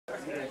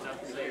students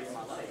at the same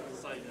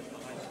site as the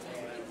high school.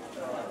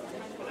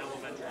 An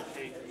elementary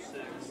K through 6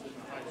 and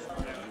the high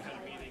school had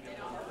a meeting.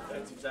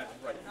 That's exactly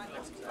right.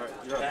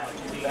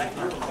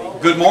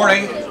 Good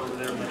morning.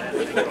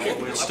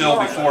 It's still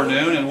before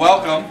noon, and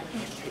welcome.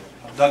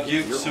 Doug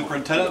Ute,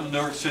 Superintendent of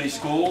Newark City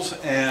Schools,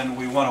 and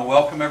we want to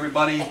welcome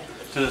everybody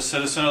to the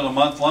Citizen of the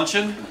Month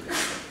Luncheon.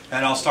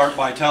 And I'll start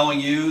by telling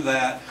you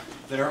that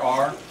there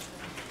are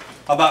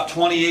about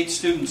 28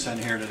 students in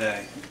here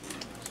today.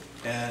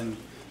 And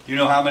you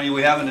know how many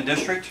we have in the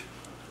district?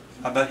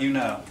 I bet you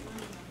know.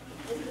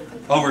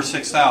 Over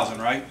 6,000,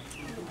 right?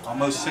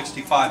 Almost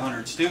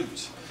 6,500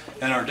 students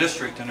in our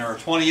district, and there are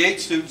 28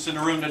 students in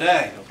the room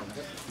today.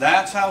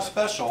 That's how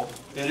special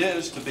it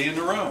is to be in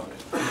the room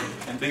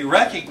and be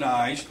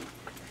recognized,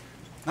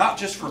 not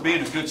just for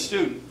being a good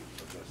student,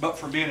 but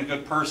for being a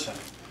good person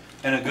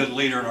and a good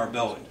leader in our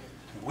building.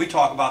 We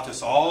talk about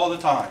this all the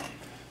time.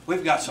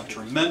 We've got some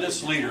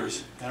tremendous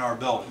leaders in our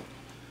building,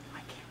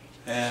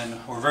 and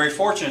we're very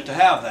fortunate to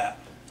have that.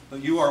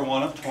 But you are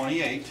one of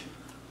 28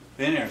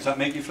 in here. Does that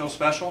make you feel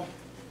special?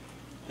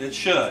 It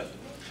should.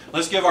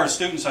 Let's give our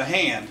students a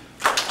hand.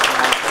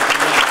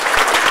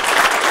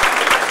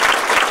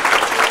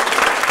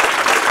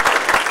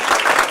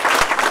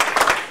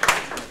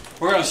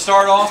 We're going to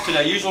start off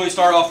today. Usually we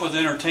start off with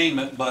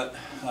entertainment, but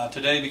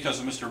today, because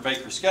of Mr.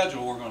 Baker's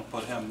schedule, we're going to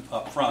put him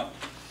up front.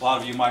 A lot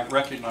of you might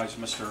recognize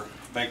Mr.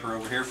 Baker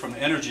over here from the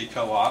Energy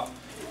Co-op,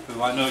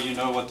 who I know you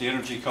know what the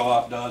Energy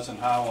Co-op does and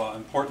how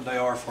important they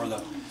are for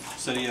the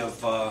city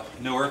of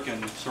Newark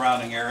and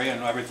surrounding area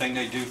and everything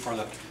they do for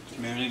the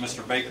community.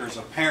 Mr. Baker is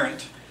a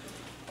parent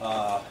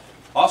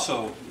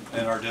also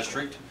in our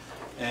district.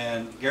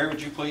 And Gary,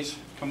 would you please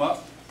come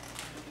up?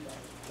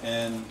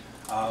 And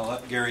I'll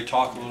let Gary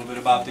talk a little bit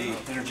about the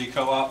Energy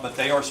Co-op, but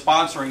they are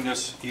sponsoring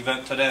this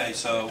event today.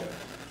 So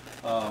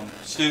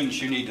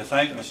students, you need to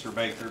thank Mr.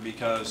 Baker,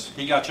 because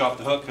he got you off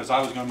the hook, because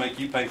I was going to make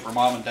you pay for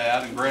mom and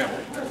dad and grandma.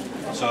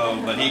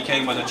 So, but he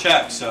came with a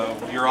check, so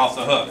you're off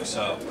the hook.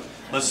 So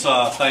let's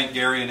thank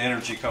Gary and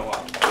Energy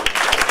Co-op.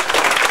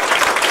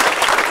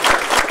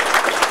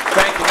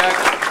 Thank you, Nick.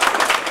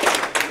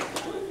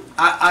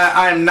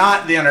 I'm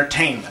not the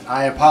entertainment.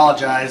 I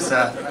apologize.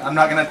 I'm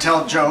not going to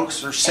tell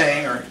jokes or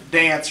sing or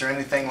dance or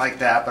anything like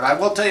that, but I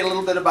will tell you a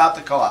little bit about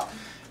the co-op.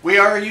 We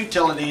are a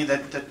utility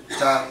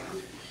that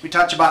we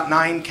touch about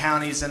 9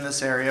 counties in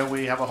this area.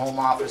 We have a home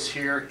office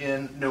here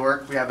in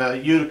Newark. We have a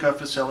Utica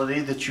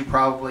facility that you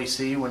probably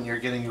see when you're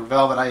getting your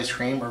Velvet ice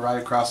cream. We're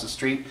right across the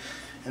street.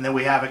 And then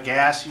we have a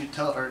gas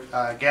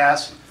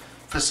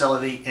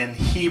facility in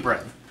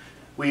Hebron.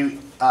 We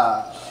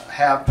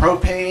have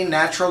propane,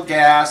 natural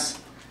gas,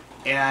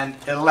 and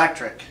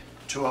electric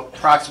to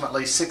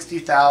approximately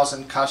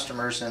 60,000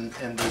 customers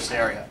in this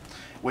area.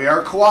 We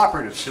are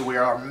cooperative, so we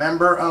are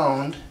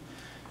member-owned,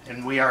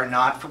 and we are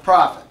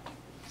not-for-profit.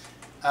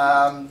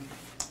 A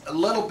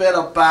little bit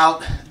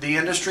about the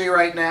industry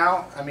right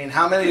now. I mean,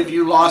 how many of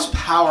you lost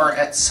power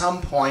at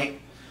some point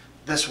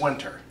this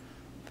winter?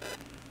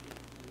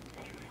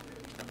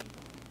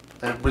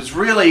 It was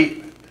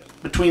really,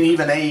 between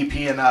even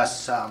AEP and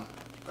us, a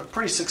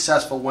pretty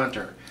successful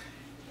winter.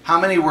 How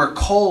many were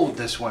cold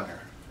this winter?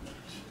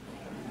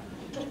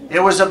 It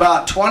was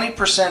about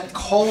 20%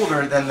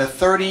 colder than the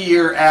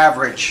 30-year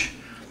average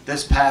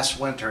this past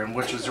winter, and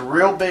which was a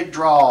real big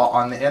draw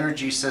on the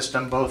energy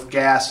system, both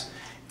gas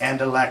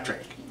and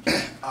electric.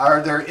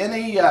 Are there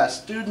any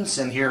students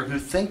in here who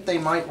think they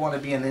might want to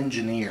be an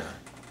engineer?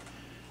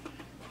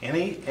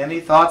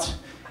 Any thoughts?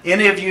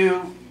 Any of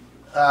you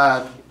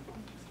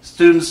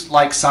students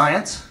like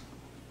science?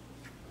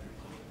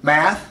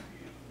 Math?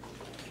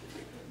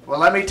 Well,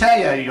 let me tell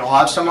you, you'll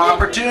have some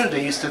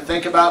opportunities to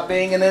think about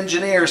being an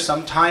engineer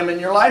sometime in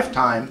your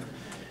lifetime,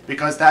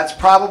 because that's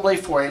probably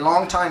for a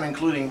long time,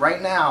 including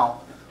right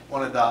now,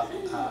 one of the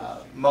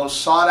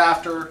most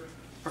sought-after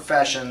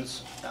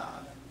professions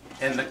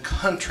in the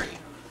country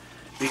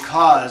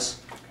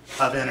because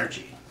of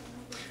energy.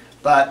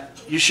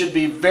 But you should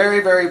be very,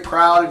 very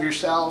proud of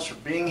yourselves for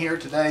being here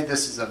today.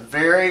 This is a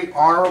very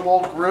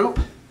honorable group,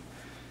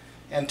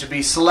 and to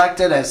be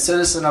selected as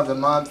Citizen of the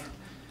Month,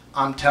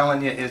 I'm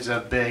telling you, is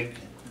a big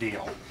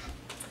deal.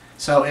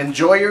 So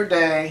enjoy your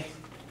day,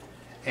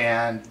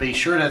 and be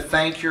sure to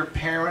thank your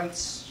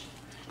parents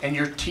and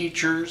your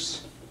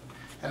teachers,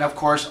 and of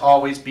course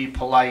always be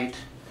polite,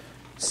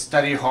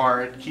 study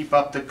hard, keep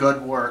up the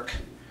good work,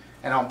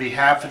 and on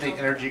behalf of the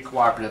Energy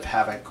Cooperative,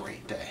 have a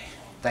great day.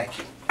 Thank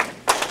you.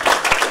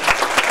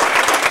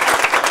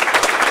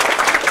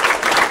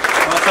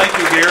 Well, thank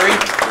you, Gary.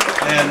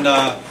 And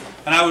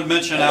I would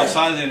mention,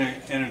 outside of the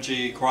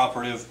Energy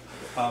Cooperative,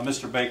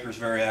 Mr. Baker is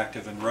very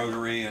active in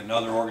Rotary and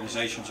other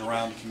organizations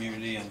around the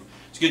community, and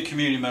he's a good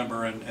community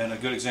member and a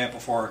good example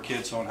for our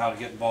kids on how to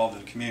get involved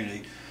in the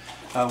community.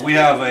 We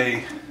have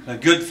a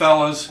good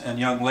fellas and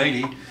young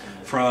lady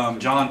from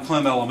John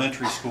Clem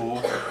Elementary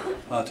School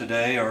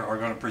today are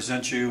going to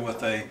present you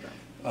with a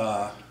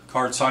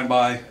card signed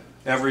by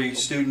every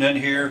student in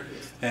here,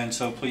 and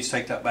so please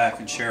take that back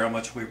and share how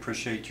much we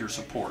appreciate your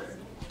support.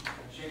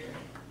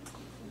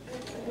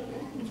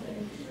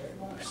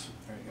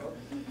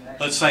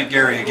 Let's thank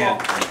Gary again.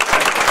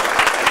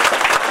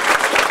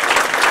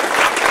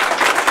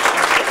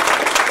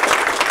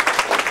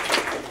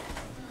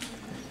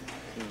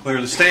 Clear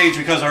the stage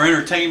because our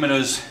entertainment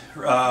is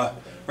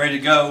ready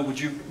to go.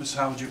 Ms.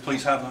 Howe, would you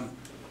please have them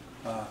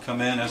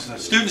come in? As the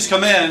students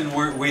come in,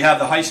 we have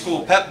the high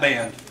school pep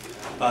band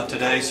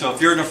today. So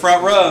if you're in the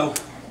front row,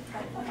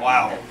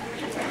 wow.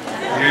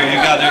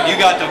 You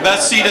got the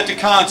best seat at the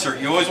concert.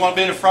 You always want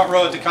to be in the front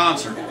row at the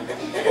concert.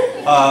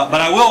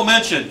 But I will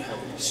mention,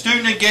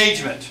 student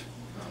engagement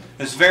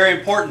is very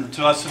important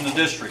to us in the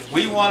district.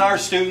 We want our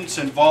students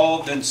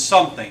involved in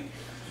something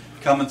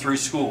coming through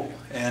school.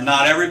 And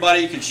not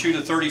everybody can shoot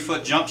a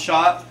 30-foot jump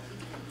shot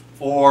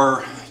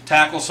or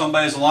tackle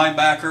somebody as a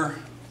linebacker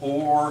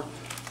or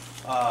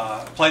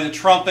play the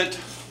trumpet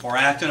or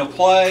act in a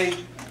play,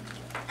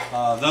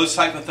 those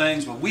type of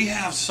things. But we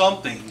have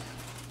something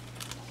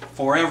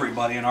for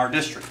everybody in our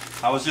district.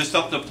 I was just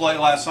up to play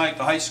last night at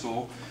the high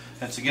school.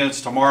 It's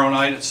tomorrow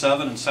night at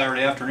 7 and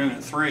Saturday afternoon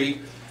at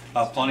 3.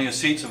 Plenty of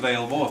seats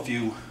available if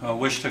you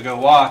wish to go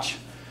watch.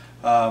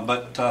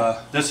 But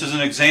this is an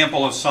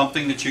example of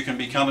something that you can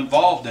become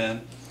involved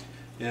in.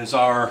 Is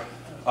our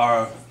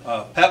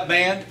pep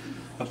band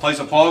that plays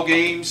the ball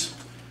games.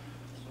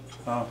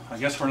 I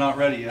guess we're not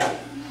ready yet.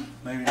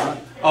 Maybe not.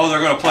 Oh,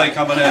 they're going to play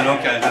coming in.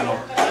 Okay,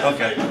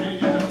 okay.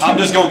 I'm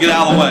just going to get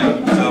out of the way.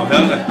 So,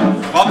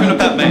 welcome to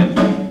pep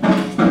band.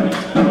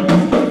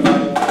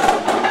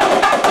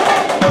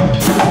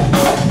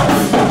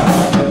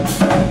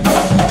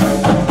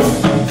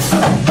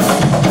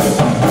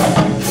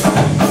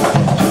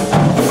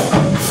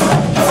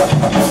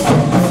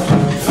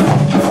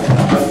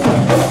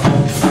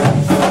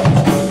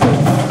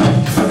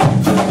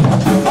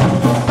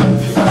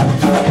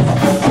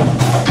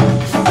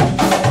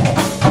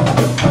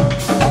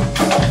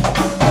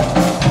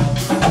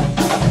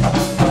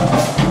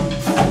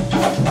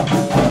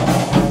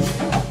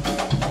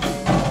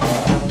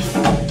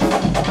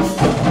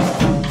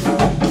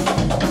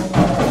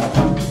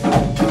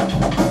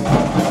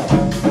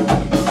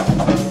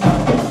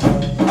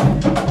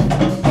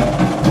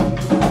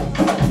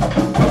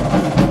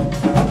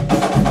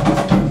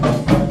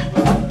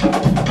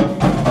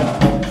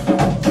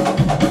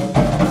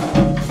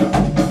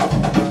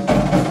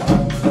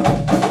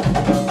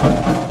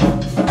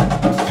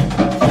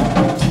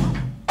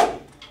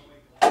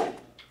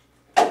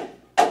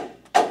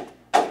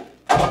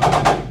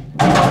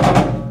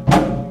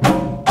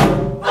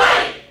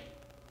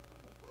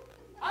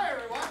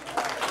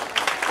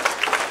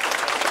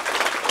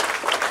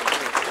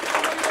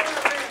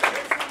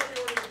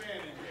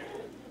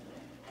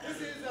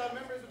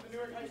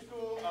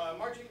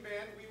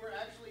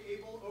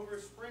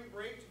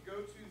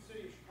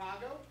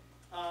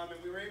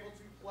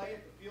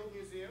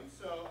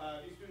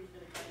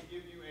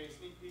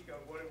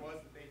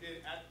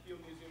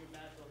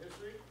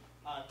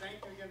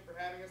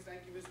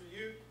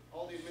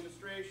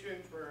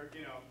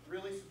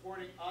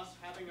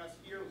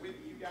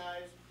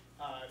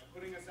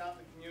 Putting us out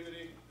in the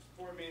community,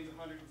 support means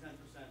 110%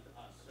 to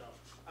us. So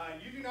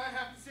you do not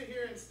have to sit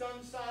here in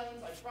stunned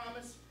silence, I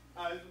promise.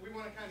 We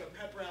want a kind of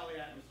pep rally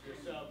atmosphere.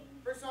 So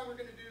first song we're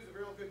going to do is a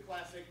real good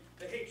classic,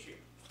 The Hate You.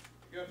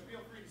 You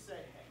feel free to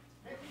say hey.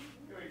 Hey.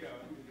 Here we go.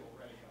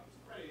 Ready, go.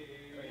 Ready.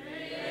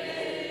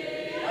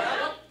 Hey.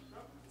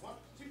 1,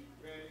 2,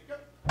 ready, go.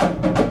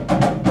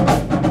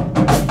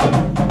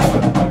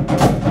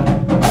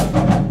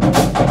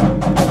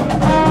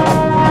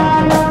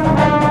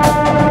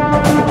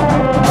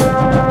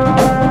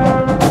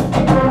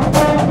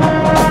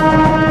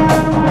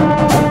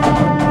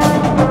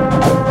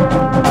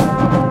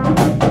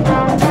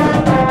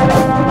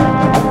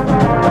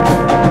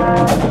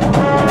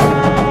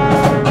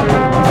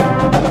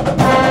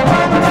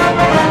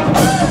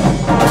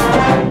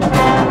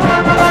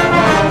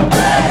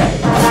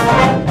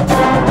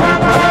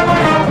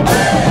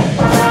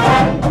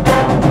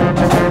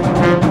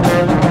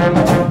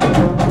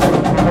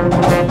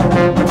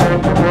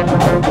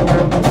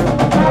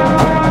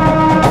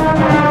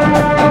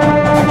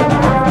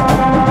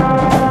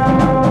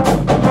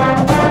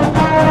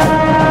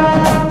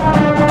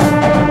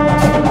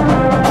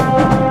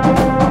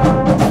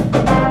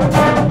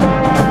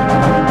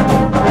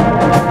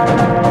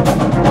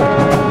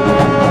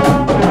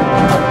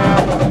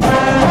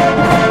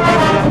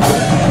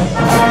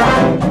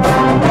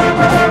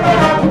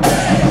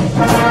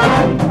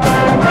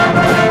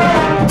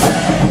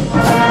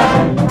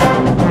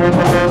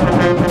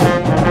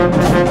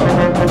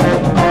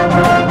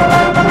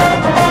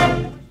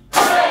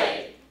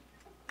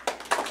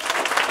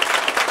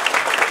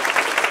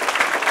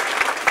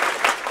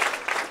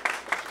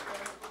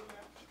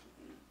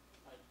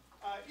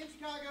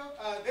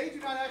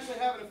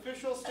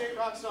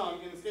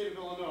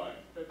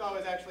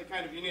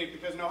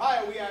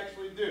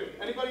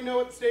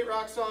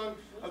 Song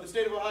of the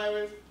state of Ohio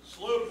is?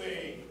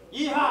 Sloopy.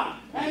 Yeehaw!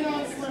 Hang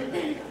on,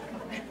 Sloopy.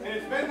 And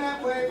it's been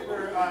that way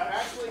for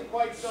actually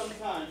quite some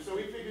time. So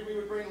we figured we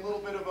would bring a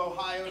little bit of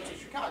Ohio to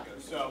Chicago.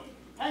 So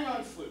hang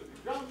on, Sloopy.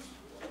 Drums.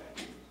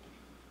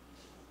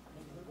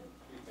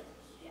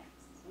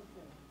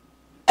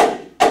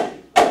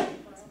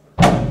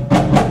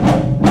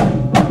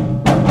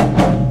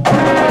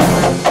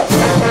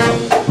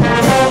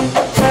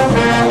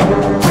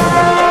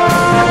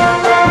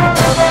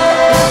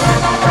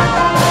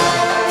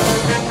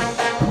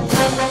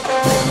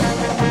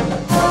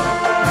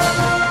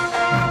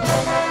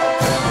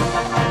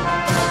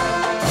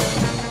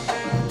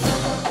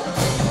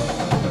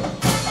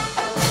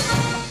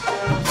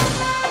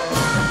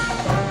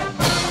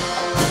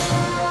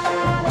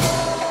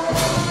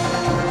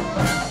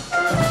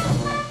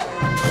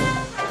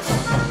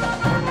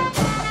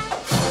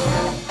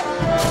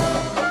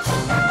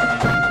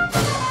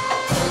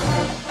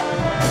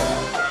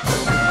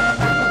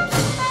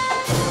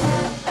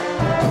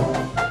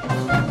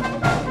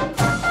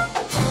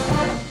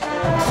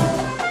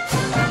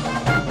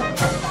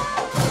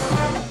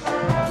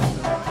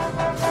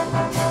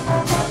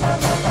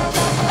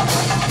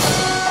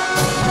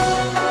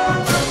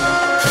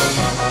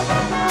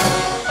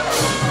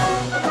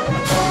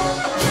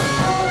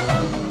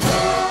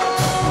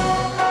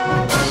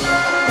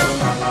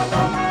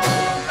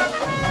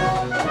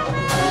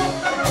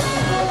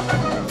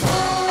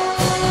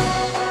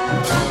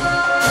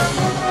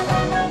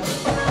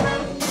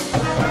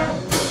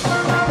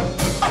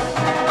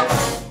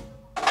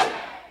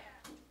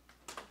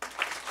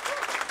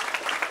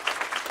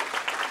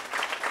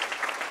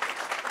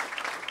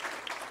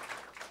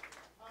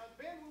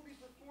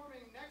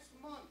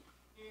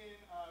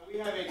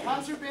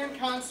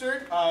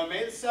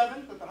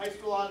 7th at the high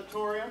school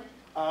auditorium.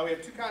 We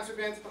have 2 concert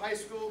bands at the high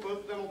school.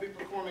 Both of them will be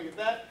performing at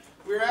that.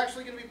 We're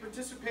actually going to be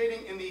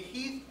participating in the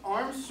Heath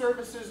Armed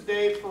Services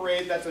Day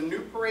Parade. That's a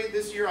new parade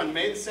this year on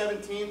May the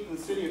 17th in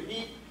the city of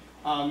Heath.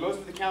 Most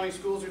of the county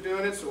schools are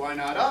doing it, so why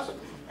not us?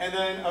 And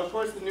then, of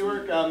course, the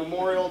Newark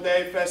Memorial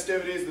Day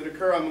festivities that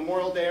occur on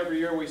Memorial Day every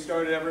year. We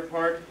start at Everett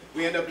Park.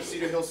 We end up at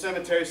Cedar Hill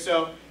Cemetery.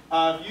 So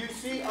if you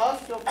see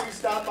us, feel free to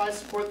stop by,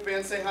 support the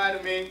band, say hi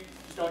to me.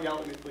 Just don't yell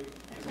at me, please.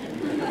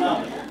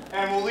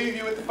 And we'll leave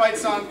you with the fight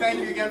song.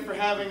 Thank you again for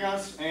having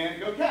us,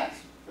 and go Cats.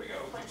 Here we go,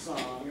 fight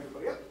song,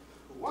 everybody up.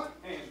 1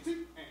 and 2 and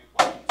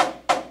 1.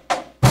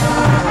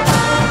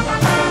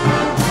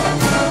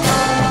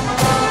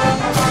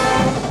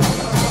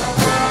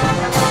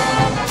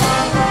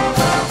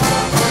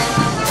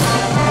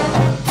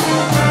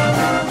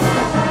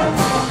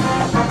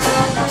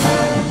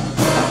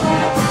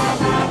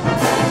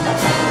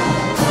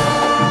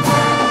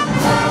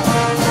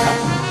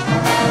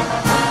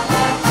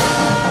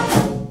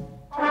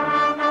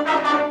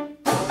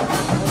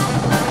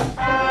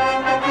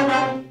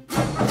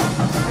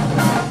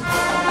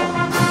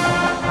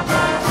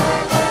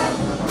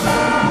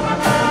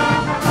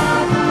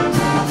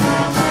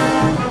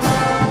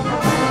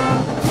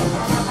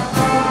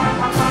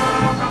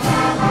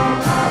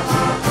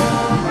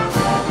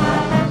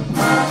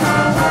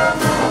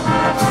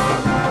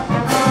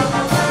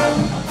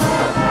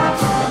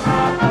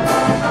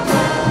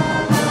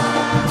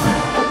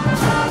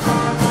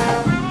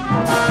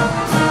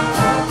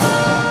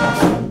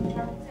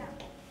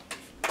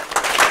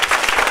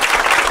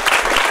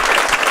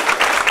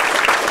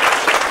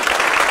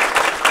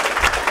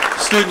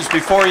 Students,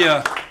 before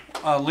you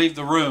leave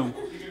the room,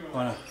 I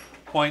want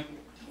to point,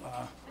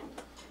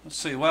 let's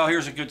see, well,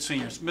 here's a good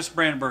senior. Miss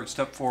Brandenburg,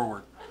 step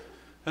forward.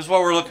 This is what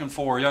we're looking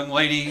for. Young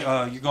lady,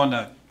 you're going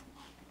to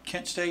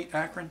Kent State,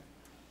 Akron?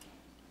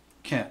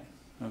 Kent,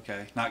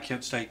 okay. Not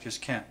Kent State,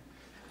 just Kent.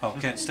 Oh,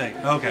 Kent State,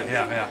 okay,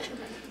 yeah.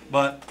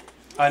 But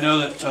I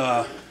know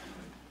that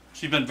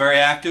she's been very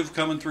active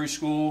coming through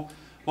school.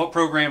 What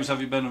programs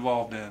have you been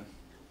involved in?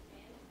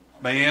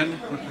 Band?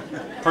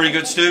 Pretty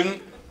good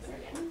student?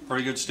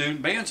 Pretty good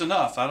student. Band's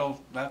enough.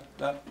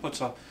 That puts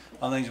on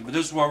things. But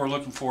this is what we're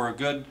looking for: a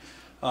good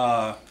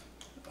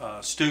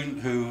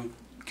student who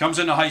comes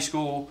into high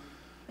school,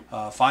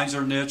 finds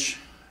their niche,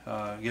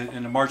 get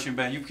in the marching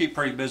band. You keep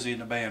pretty busy in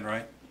the band,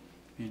 right?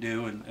 You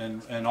do,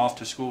 and off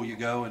to school you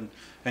go,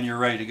 and you're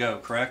ready to go.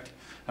 Correct?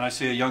 And I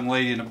see a young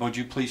lady. And would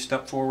you please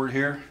step forward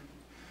here?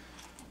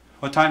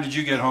 What time did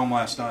you get home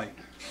last night?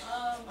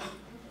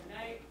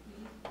 Midnight.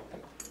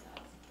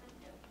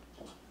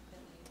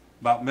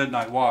 About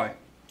midnight. Why?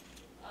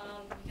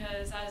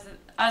 Because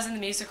I was in the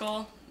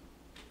musical.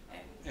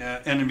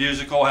 In the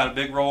musical, had a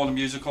big role in the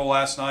musical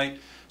last night.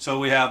 So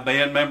we have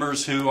band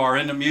members who are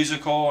in the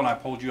musical, and I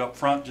pulled you up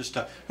front just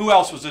to. Who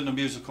else was in the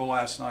musical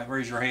last night?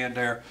 Raise your hand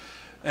there.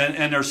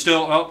 And they're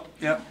still. Oh,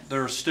 yep,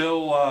 they're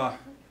still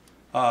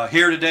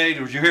here today.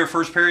 Was you here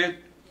first period?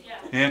 Yeah.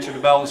 You answered the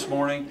bell this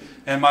morning.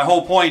 And my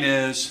whole point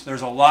is,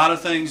 there's a lot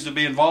of things to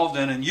be involved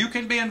in, and you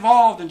can be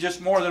involved in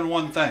just more than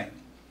one thing.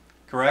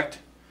 Correct?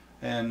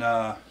 And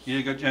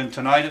and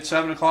tonight at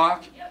 7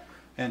 o'clock, Yep.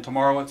 and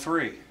tomorrow at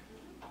 3.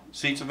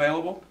 Seats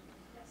available?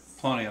 Yes.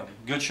 Plenty of them.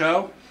 Good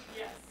show?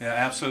 Yes. Yeah,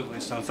 absolutely.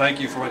 So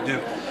thank you for what you do.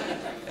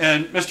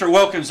 And Mr.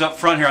 Wilkins up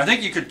front here, I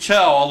think you could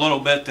tell a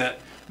little bit that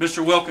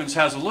Mr. Wilkins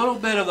has a little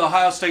bit of the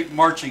Ohio State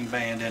Marching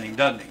Band in him,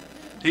 doesn't he?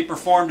 He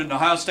performed in the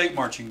Ohio State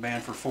Marching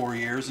Band for 4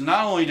 years, and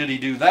not only did he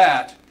do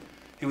that,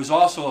 he was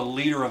also a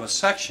leader of a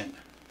section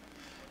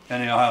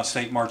in the Ohio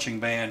State Marching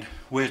Band,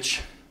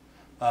 which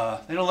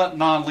they don't let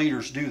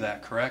non-leaders do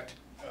that, correct?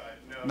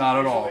 No, Not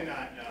at all.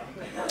 Not,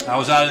 no. I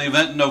was at an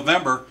event in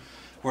November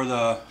where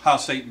the Ohio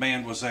State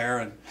Band was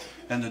there,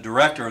 and the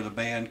director of the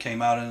band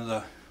came out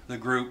into the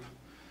group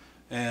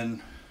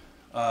and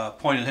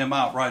pointed him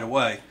out right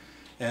away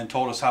and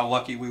told us how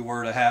lucky we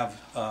were to have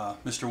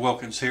Mr.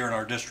 Wilkins here in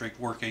our district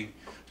working,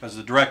 because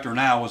the director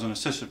now was an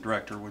assistant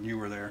director when you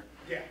were there.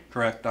 Yeah.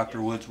 Correct?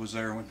 Dr. Woods was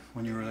there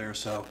when you were there.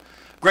 So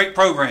great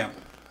program.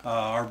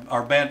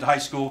 Our band at the high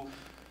school,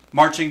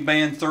 Marching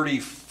Band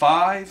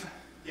 35.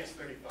 Yes,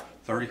 35.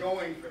 30. We're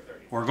going for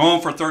 30. We're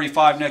going for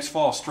 35 next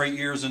fall, straight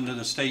years into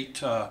the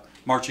state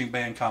marching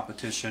band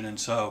competition. And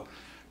so,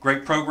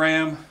 great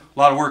program. A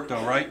lot of work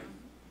though, right?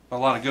 A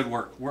lot of good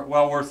work.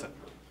 Well worth it,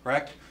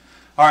 correct?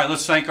 All right,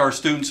 let's thank our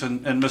students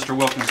and Mr.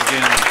 Wilkins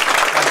again.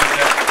 Have a good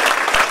day.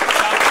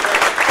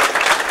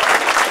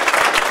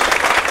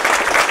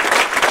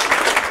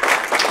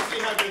 Let's see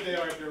how good they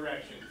are at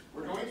directions.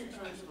 We're going to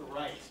turn to the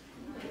right.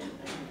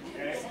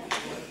 Okay?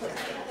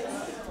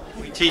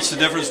 We teach the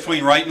difference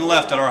between right and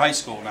left at our high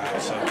school now.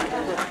 So,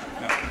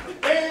 yeah.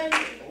 And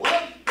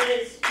left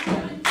face.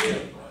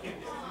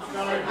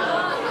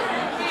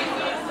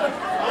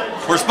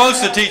 We're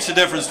supposed to teach the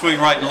difference between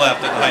right and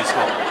left at the high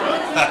school.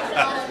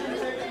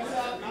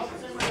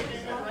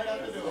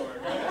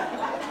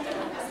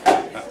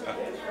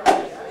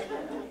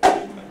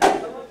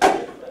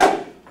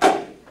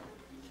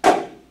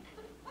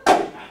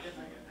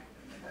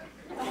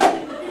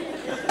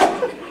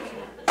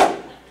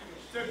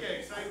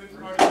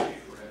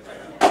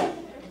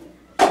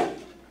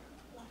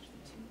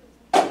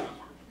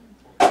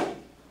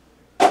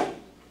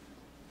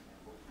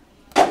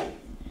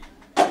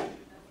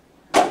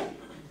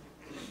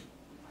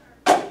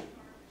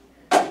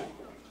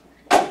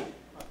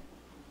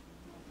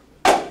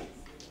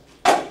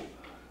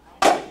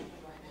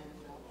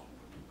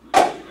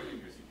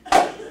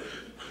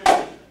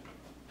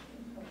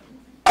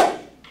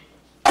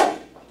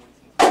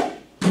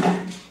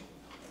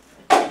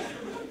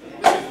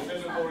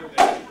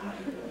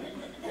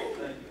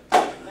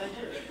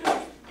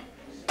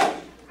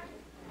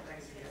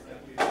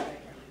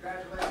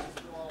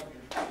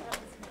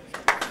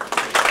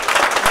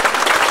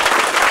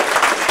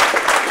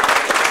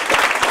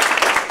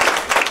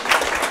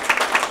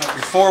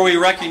 Before we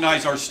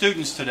recognize our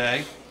students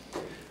today,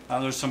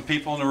 there's some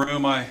people in the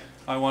room I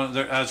want,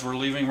 as we're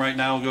leaving right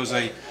now, goes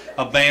a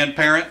band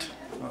parent.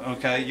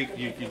 Okay,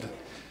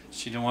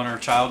 she didn't want her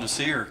child to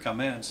see her come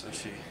in, so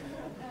she...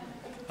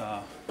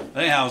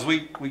 anyhow, as we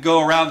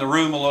go around the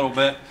room a little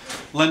bit,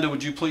 Linda,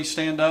 would you please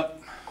stand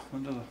up?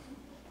 Linda,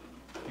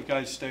 you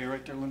guys stay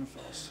right there, Linda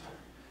Phyllis.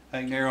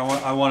 Hang there.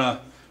 I want to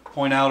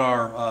point out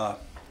our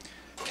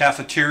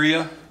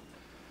cafeteria.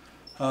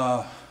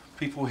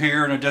 People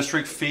here in the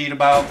district feed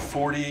about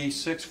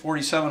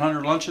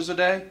 4,700 lunches a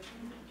day.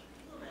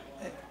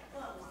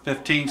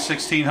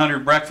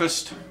 1,600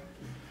 breakfast.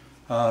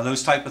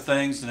 Those type of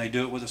things, and they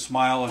do it with a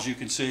smile, as you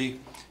can see.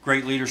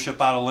 Great leadership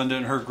out of Linda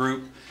and her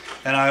group.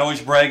 And I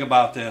always brag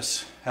about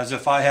this, as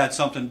if I had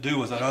something to do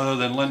with it other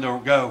than Linda or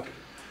go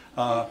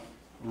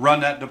run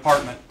that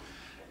department.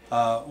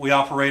 We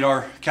operate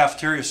our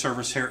cafeteria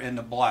service here in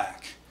the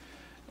black.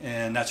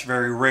 And that's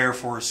very rare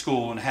for a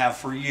school and have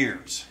for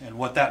years. And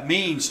what that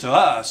means to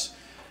us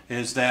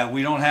is that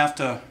we don't have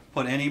to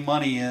put any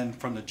money in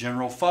from the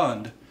general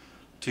fund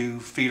to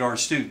feed our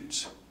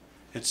students.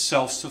 It's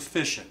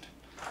self-sufficient.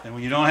 And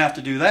when you don't have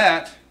to do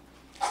that,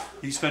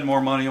 you spend more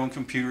money on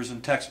computers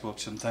and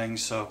textbooks and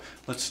things. So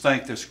let's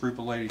thank this group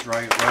of ladies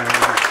right over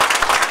here.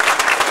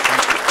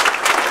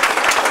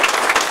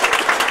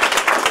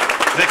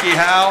 Vicki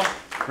Howe,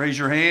 raise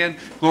your hand.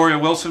 Gloria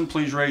Wilson,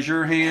 please raise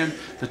your hand.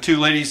 The two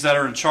ladies that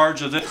are in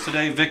charge of this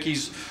today,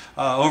 Vicki's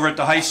over at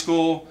the high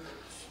school,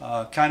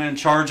 kind of in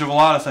charge of a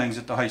lot of things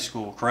at the high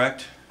school,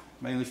 correct?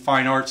 Mainly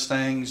fine arts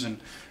things and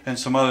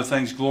some other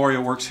things.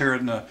 Gloria works here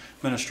in the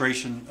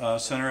administration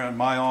center in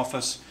my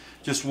office.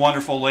 Just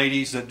wonderful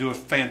ladies that do a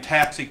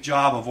fantastic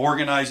job of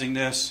organizing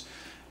this,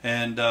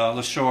 and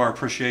let's show our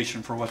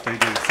appreciation for what they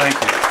do. Thank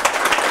you.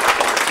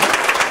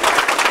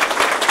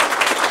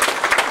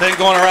 Then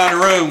going around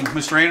the room,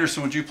 Mr.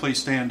 Anderson, would you please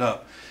stand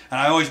up? And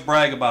I always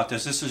brag about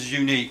this. This is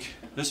unique.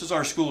 This is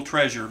our school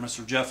treasurer,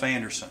 Mr. Jeff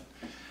Anderson.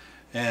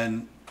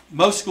 And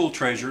most school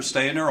treasurers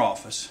stay in their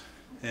office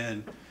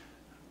and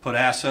put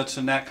assets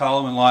in that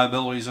column and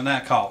liabilities in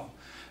that column,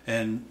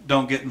 and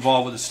don't get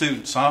involved with the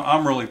students.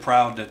 I'm really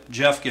proud that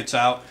Jeff gets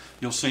out.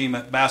 You'll see him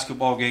at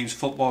basketball games,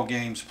 football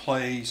games,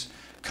 plays,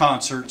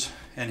 concerts,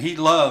 and he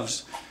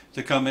loves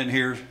to come in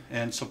here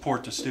and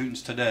support the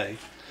students today.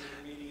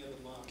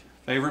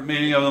 Favorite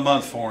meeting of the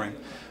month for him.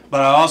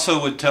 But I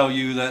also would tell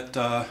you that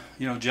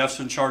Jeff's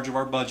in charge of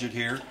our budget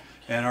here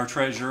and our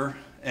treasurer,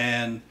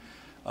 and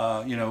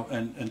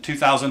in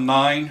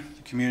 2009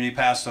 the community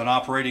passed an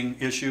operating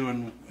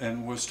issue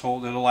and was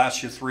told it'll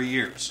last you 3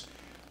 years.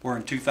 We're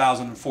in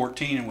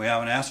 2014 and we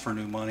haven't asked for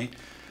new money,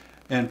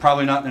 and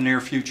probably not in the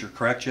near future,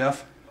 correct,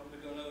 Jeff?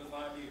 Hopefully go another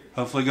 5 years.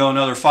 Hopefully go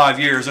another 5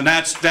 years, and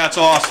that's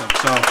awesome.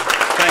 So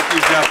thank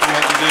you, Jeff, for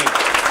what you do.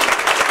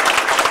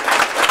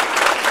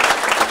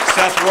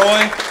 Seth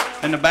Roy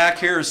in the back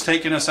here is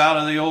taking us out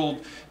of the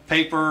old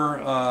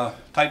paper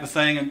type of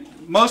thing, and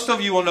most of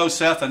you will know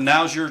Seth, and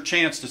now's your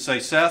chance to say,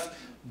 Seth,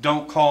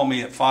 don't call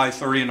me at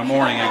 5:30 in the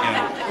morning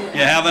again.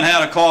 You haven't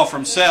had a call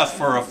from Seth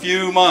for a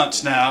few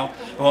months now.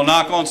 We'll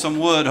knock on some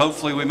wood.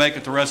 Hopefully we make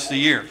it the rest of the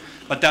year.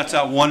 But that's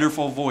that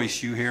wonderful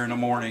voice you hear in the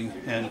morning,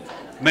 and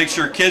makes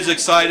your kids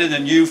excited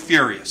and you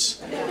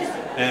furious.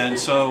 And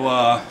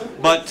so,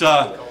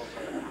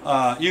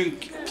 you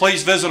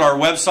please visit our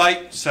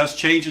website. Seth's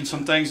changing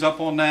some things up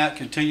on that,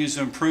 continues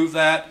to improve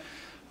that.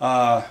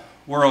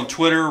 We're on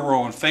Twitter, we're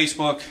on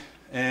Facebook,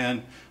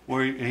 and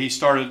he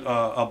started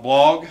a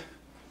blog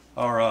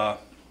or a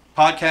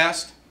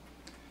podcast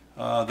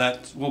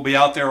that will be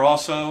out there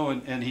also,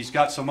 and he's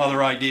got some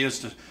other ideas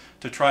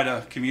to try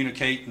to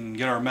communicate and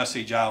get our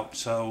message out.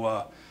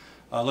 So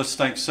let's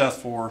thank Seth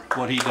for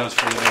what he does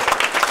for the district.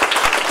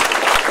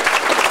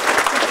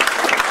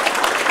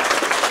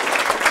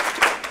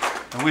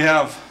 And we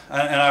have,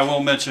 and I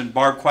will mention,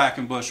 Barb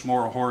Quackenbush,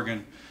 Maura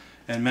Horgan,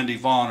 and Mindy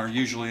Vaughn are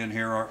usually in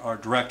here, our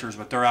directors,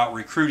 but they're out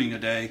recruiting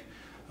today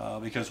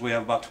because we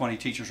have about 20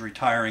 teachers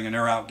retiring, and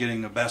they're out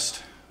getting the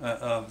best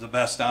of the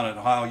best down at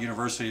Ohio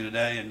University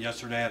today and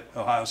yesterday at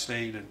Ohio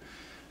State,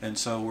 and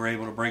so we're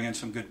able to bring in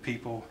some good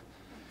people.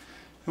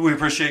 We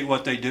appreciate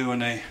what they do,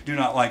 and they do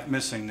not like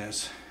missing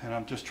this. And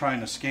I'm just trying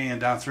to scan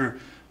down through.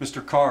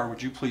 Mr. Carr,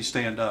 would you please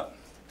stand up?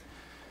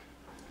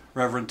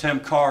 Reverend Tim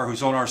Carr,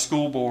 who's on our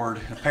school board,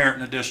 a parent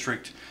in the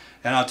district,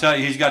 and I'll tell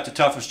you, he's got the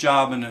toughest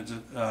job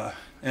I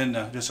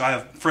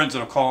have friends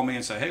that'll call me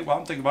and say, hey, well,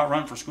 I'm thinking about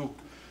running for school.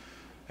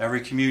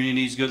 Every community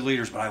needs good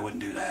leaders, but I wouldn't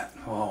do that.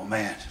 Oh,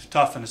 man, it's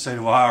tough in the state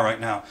of Ohio right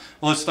now.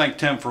 Well, let's thank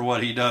Tim for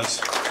what he does.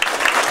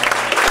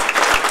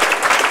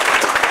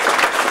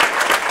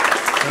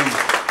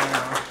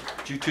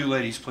 Would you two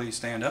ladies please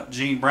stand up?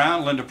 Jean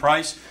Brown, Linda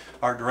Price,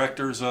 our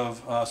directors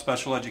of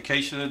special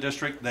education in the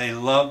district. They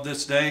loved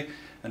this day,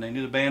 and they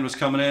knew the band was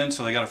coming in,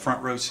 so they got a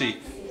front row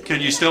seat. Can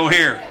you still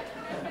hear?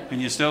 Can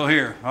you still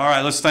hear? All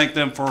right, let's thank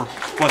them for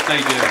what they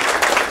do.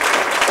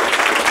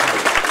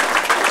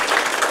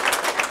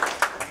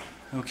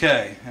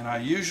 Okay, and I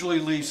usually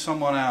leave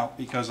someone out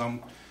because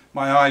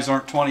my eyes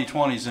aren't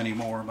 20/20s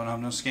anymore, but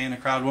I'm going to scan the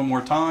crowd one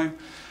more time.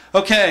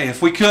 Okay,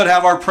 if we could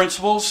have our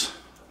principals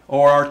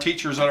or our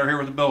teachers that are here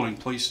with the building,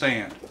 please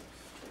stand.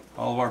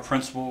 All of our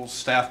principals,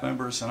 staff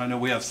members, and I know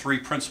we have 3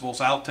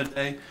 principals out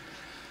today.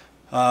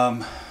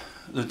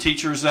 The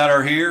teachers that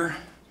are here,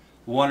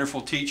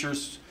 wonderful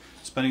teachers,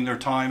 spending their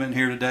time in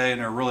here today, and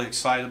they're really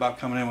excited about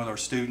coming in with our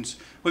students.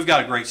 We've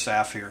got a great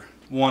staff here,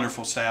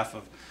 wonderful staff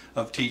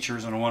of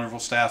teachers and a wonderful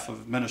staff of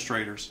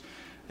administrators.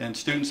 And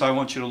students, I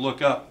want you to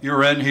look up.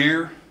 You're in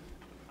here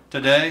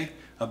today.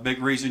 A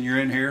big reason you're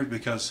in here is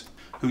because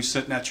who's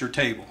sitting at your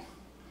table.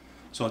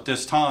 So at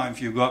this time,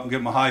 if you go up and give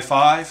them a high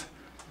five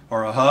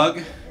or a hug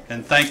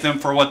and thank them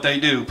for what they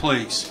do,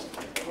 please.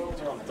 That's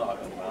what I'm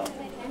talking about.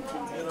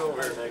 Get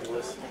over here,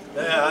 Nicholas.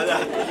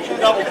 Yeah,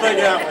 double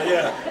thing out.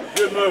 Yeah,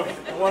 good move.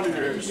 No wonder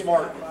you're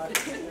smart.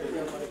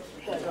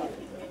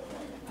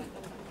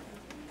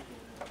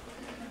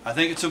 I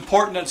think it's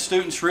important that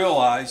students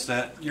realize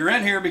that you're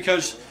in here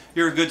because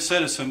you're a good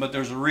citizen, but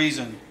there's a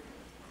reason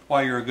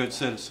why you're a good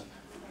citizen.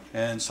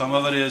 And some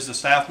of it is the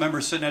staff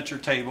members sitting at your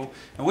table.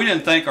 And we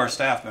didn't thank our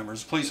staff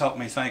members. Please help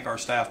me thank our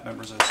staff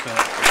members as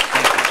staff.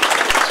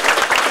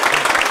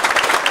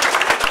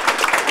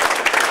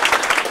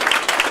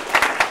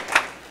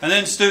 And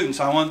then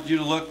students, I want you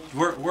to look,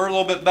 we're a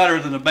little bit better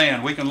than the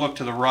band. We can look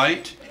to the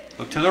right,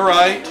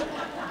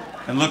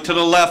 and look to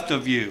the left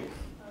of you.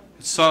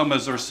 Some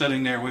as they're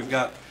sitting there, we've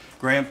got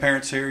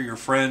grandparents here, your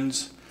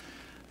friends,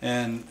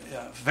 and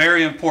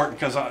very important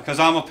because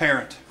I'm a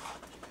parent,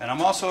 and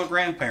I'm also a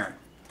grandparent.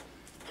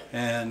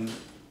 And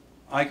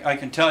I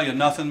can tell you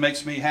nothing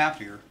makes me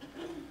happier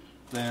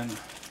than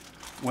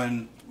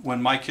when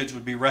my kids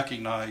would be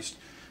recognized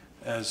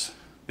as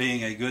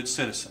being a good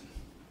citizen.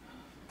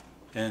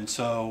 And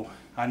so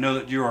I know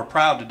that you are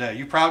proud today.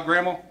 You proud,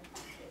 Grandma?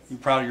 You're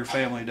proud of your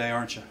family today,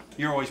 aren't you?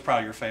 You're always proud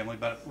of your family,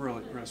 but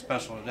really, really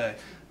special today.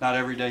 Not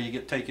every day you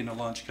get taken to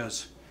lunch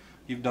because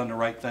you've done the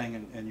right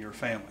thing in your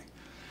family.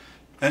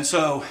 And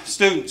so,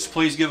 students,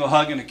 please give a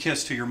hug and a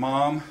kiss to your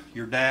mom,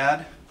 your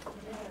dad.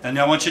 And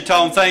I want you to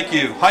tell them thank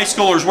you. High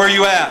schoolers, where are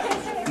you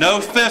at? No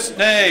fist,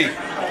 nay.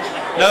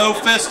 No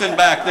fisting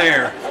back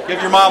there.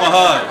 Give your mom a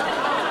hug.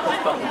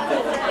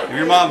 Give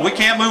your mom. We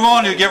can't move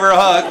on to give her a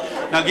hug.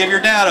 Now give your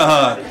dad a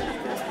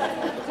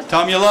hug.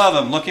 Tell him you love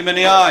him. Look him in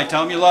the eye.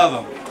 Tell him you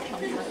love him.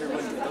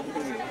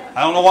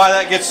 I don't know why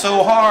that gets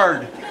so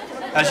hard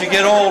as you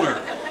get older.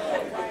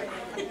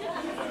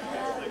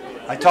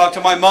 I talked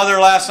to my mother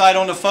last night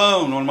on the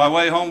phone on my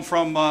way home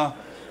from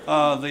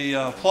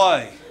the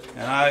play.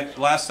 And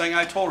last thing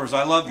I told her is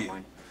I love you.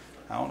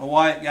 I don't know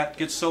why it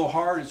gets so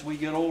hard as we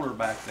get older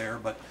back there,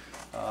 but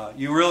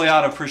you really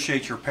ought to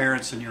appreciate your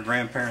parents and your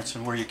grandparents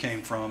and where you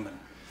came from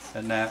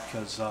and that,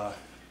 because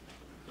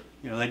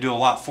you know, they do a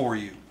lot for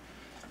you.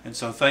 And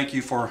so thank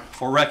you for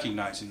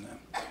recognizing them.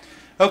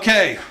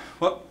 Okay,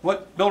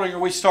 what building are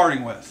we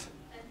starting with?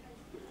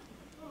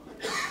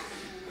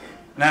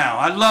 Now,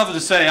 I'd love to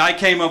say I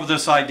came up with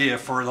this idea.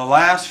 For the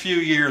last few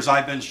years,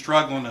 I've been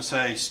struggling to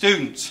say,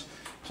 students,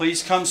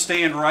 please come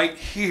stand right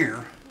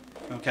here,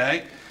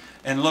 okay,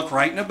 and look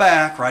right in the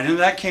back, right into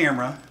that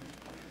camera,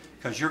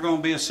 because you're going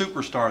to be a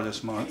superstar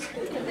this month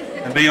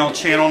and be on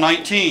Channel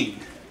 19.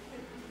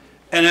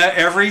 And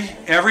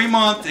every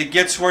month it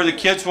gets where the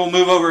kids will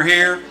move over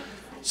here.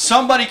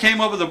 Somebody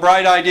came up with a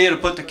bright idea to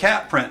put the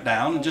cat print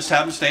down and just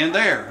have them stand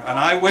there. And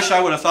I wish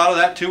I would have thought of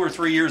that 2 or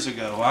 3 years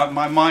ago.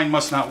 My mind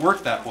must not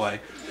work that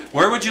way.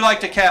 Where would you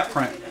like the cat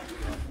print?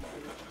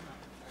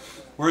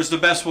 Where's the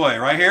best way?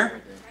 Right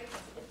here?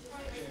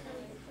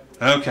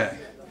 Okay.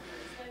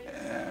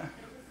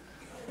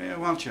 Yeah,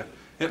 why don't you?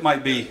 It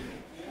might be.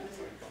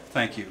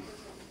 Thank you.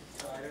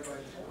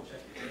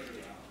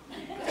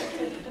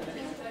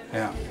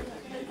 Yeah.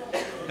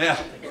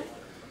 Yeah.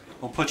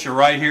 We'll put you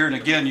right here, and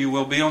again, you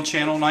will be on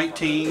Channel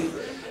 19.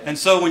 And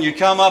so when you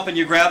come up and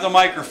you grab the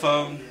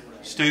microphone,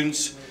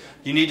 students,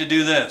 you need to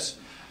do this.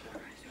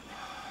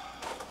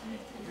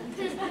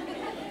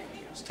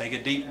 Just take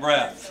a deep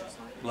breath.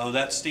 Blow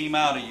that steam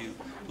out of you.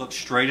 Look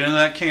straight into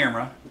that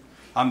camera.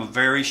 I'm a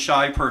very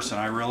shy person,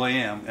 I really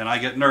am, and I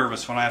get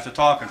nervous when I have to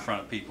talk in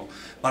front of people.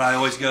 But I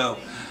always go,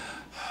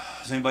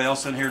 is anybody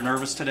else in here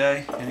nervous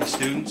today? Any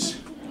students?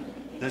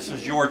 This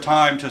is your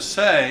time to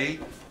say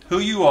who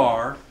you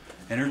are,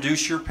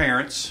 introduce your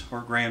parents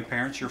or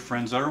grandparents, your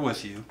friends that are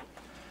with you,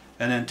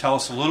 and then tell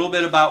us a little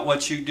bit about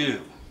what you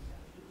do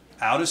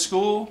out of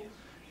school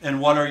and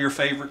what are your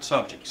favorite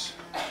subjects.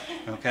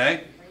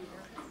 Okay?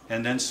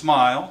 And then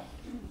smile,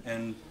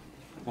 and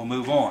we'll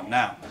move on.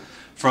 Now,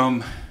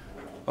 from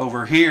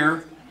over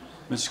here,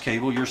 Ms.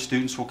 Cable, your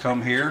students will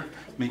come here,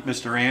 meet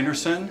Mr.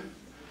 Anderson,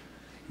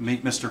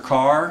 meet Mr.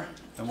 Carr,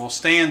 and we'll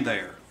stand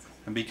there.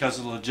 And because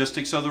of the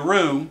logistics of the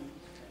room,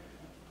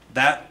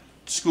 that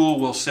school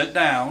will sit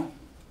down,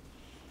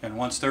 and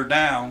once they're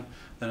down,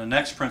 then the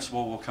next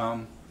principal will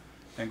come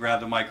and grab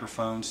the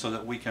microphone so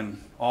that we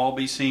can all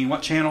be seen.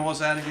 What channel was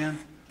that again?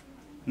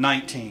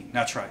 19.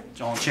 That's right.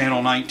 It's on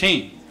Channel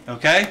 19.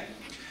 Okay?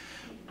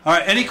 All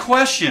right. Any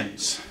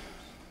questions?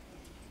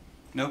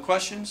 No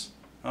questions?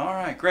 All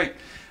right. Great.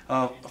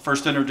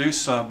 First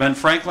introduce Ben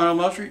Franklin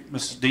Elementary,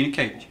 Mrs. Dina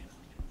Cable.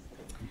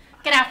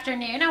 Good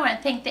afternoon. I want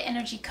to thank the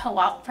Energy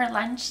Co-op for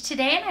lunch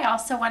today, and I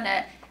also want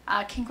to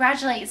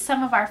congratulate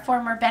some of our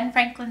former Ben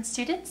Franklin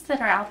students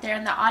that are out there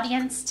in the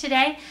audience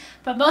today.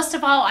 But most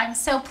of all, I'm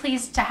so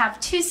pleased to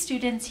have two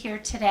students here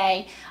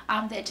today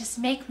that just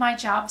make my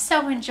job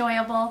so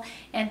enjoyable,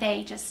 and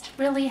they just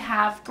really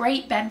have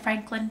great Ben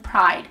Franklin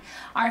pride.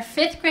 Our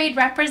 5th grade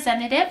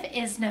representative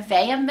is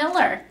Nevaeh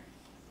Miller.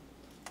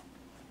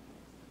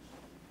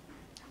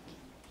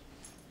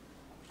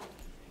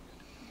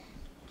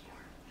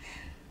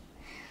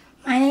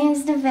 My name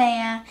is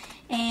Nevaeh,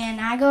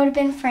 and I go to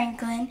Ben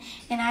Franklin,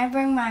 and I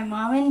bring my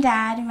mom and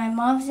dad, and my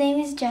mom's name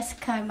is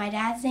Jessica, and my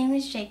dad's name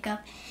is Jacob,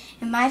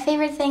 and my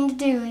favorite thing to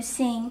do is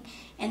sing,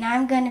 and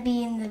I'm going to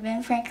be in the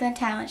Ben Franklin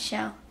Talent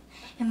Show,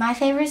 and my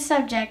favorite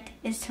subject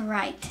is to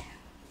write.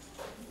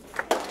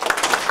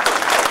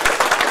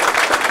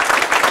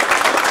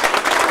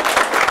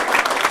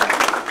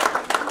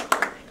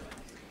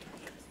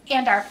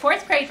 And our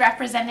 4th grade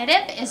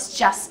representative is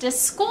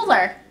Justice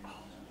Schooler.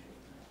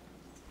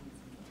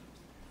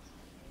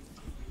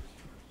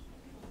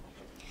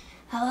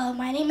 Hello,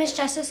 my name is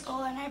Justice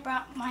Schooler, and I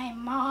brought my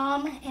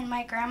mom and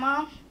my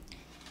grandma.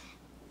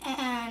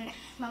 And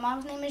my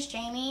mom's name is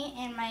Jamie,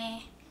 and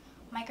my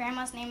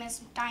grandma's name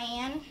is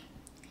Diane.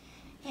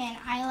 And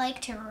I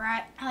like to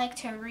write. I like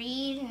to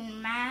read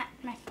and math.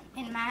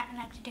 And I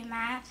like to do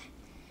math.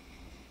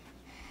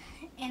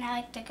 And I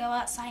like to go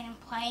outside and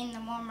play in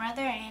the warm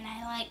weather. And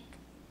I'm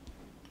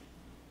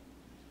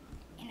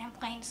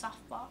playing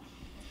softball.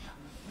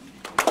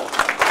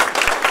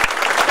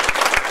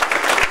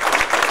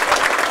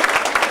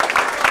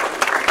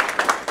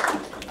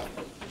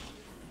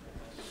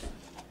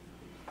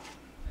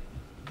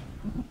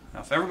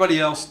 If everybody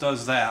else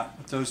does that,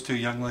 what those two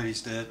young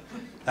ladies did,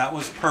 that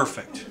was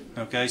perfect.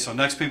 Okay, so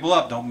next people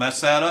up, don't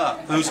mess that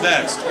up. Who's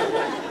next?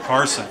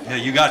 Carson. Yeah,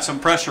 you got some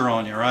pressure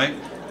on you, right?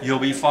 You'll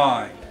be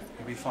fine.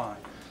 You'll be fine.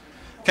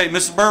 Okay,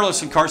 Mrs.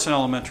 Burles in Carson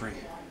Elementary.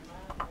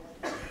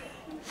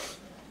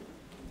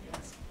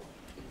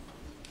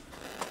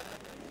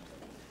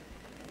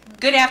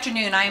 Good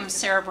afternoon. I am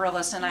Sarah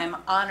Burles, and I'm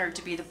honored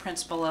to be the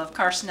principal of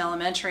Carson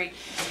Elementary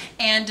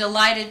and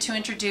delighted to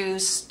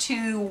introduce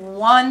two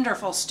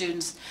wonderful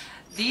students.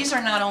 These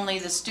are not only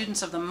the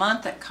students of the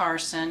month at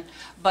Carson,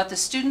 but the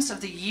students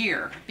of the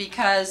year,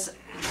 because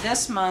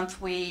this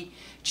month we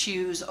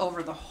choose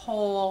over the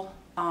whole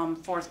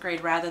 4th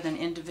grade rather than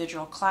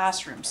individual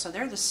classrooms. So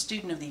they're the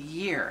student of the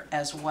year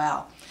as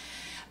well.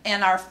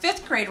 And our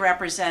 5th grade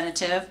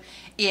representative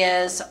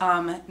is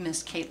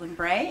Miss Caitlin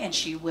Bray, and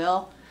she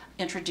will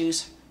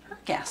introduce her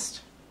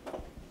guest.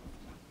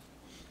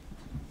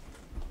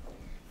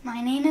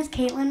 My name is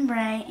Caitlin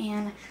Bray,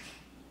 and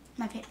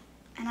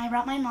I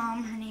brought my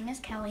mom. Her name is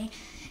Kelly,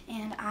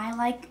 and I'm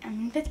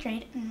in 5th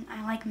grade, and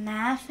I like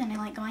math, and I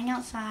like going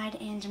outside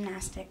and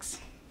gymnastics.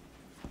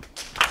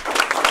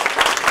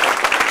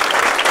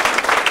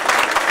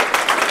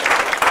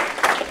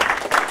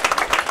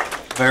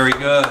 Very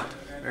good.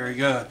 Very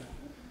good.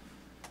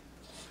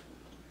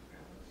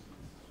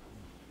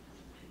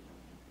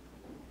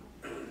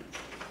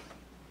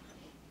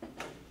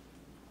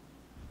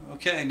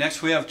 Okay,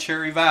 next we have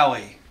Cherry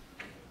Valley.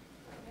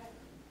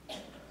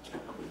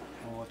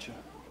 I'll let you.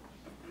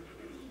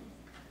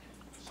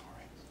 Sorry.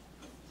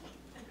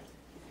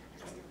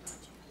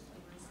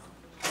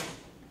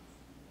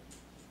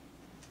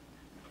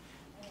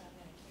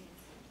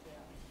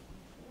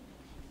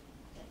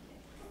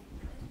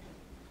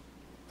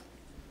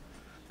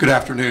 Good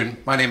afternoon.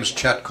 My name is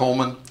Chet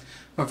Coleman.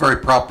 I'm a very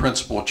proud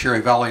principal of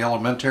Cherry Valley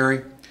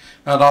Elementary.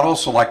 And I'd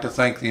also like to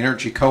thank the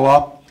Energy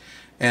Co-op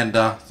and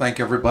thank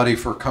everybody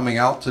for coming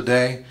out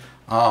today.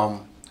 I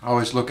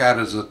always look at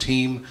it as a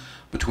team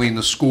between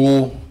the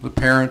school, the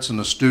parents, and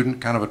the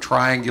student, kind of a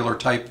triangular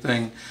type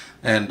thing.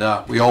 And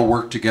we all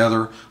work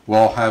together. We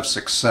all have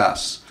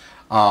success.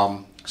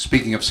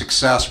 Speaking of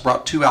success,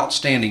 brought two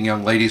outstanding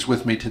young ladies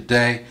with me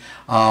today.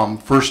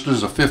 First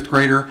is a 5th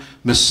grader,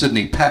 Miss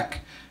Sydney Peck.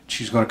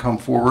 She's going to come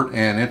forward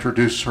and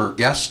introduce her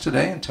guest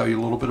today and tell you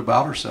a little bit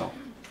about herself.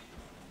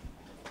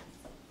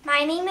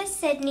 My name is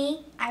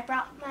Sydney. I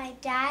brought my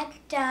dad,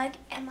 Doug,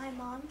 and my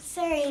mom,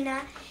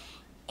 Serena,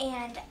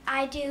 and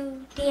I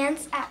do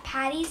dance at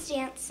Patty's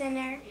Dance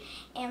Center,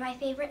 and my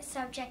favorite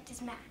subject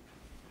is math.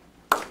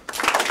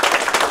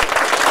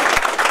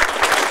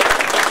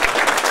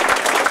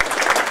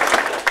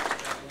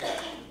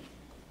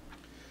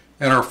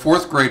 And our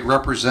 4th grade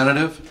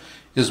representative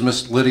is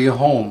Miss Lydia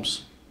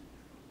Holmes.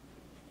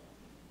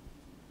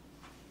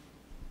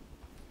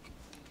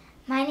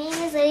 My name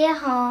is Lydia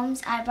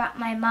Holmes. I brought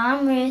my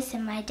mom, Ruth,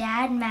 and my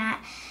dad,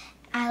 Matt.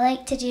 I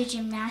like to do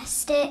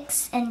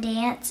gymnastics and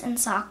dance and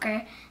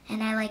soccer,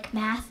 and I like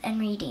math and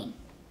reading.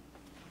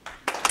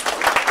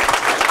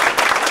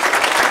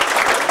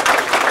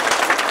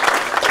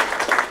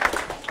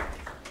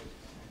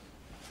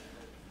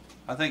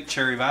 I think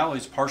Cherry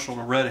Valley's partial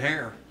to red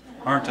hair,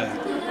 aren't they?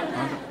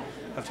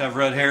 Have to have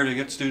red hair to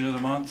get Student of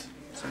the Month?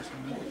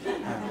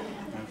 Yeah.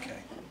 Okay.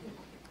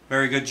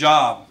 Very good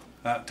job.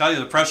 I tell you,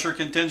 the pressure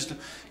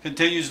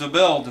continues to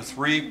build. The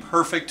 3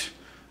 perfect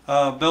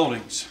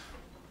buildings.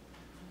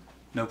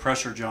 No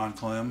pressure, John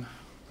Clem.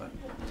 But,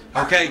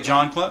 okay,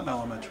 John Clem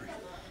Elementary.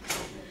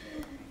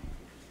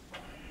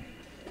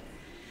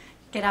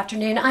 Good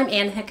afternoon. I'm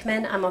Ann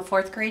Hickman. I'm a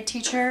 4th grade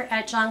teacher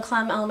at John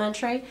Clem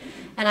Elementary,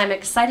 and I'm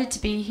excited to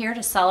be here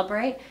to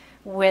celebrate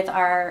with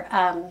our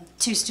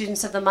 2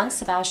 students of the month,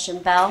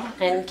 Sebastian Bell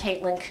and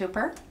Caitlin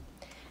Cooper.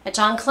 At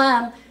John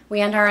Clem, we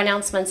end our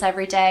announcements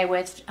every day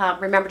with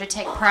remember to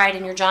take pride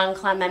in your John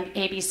Clem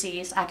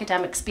ABCs,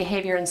 academics,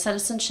 behavior, and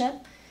citizenship.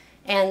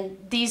 And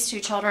these 2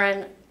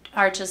 children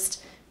are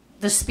just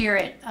the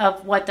spirit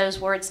of what those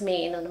words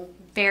mean, and I'm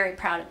very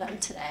proud of them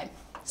today.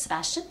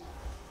 Sebastian?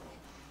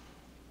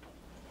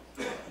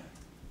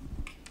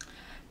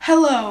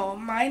 Hello,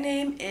 my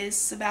name is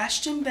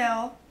Sebastian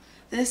Bell.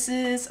 This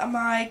is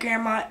my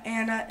grandma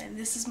Anna, and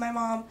this is my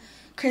mom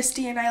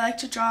Christy, and I like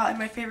to draw, and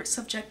my favorite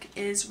subject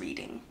is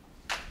reading.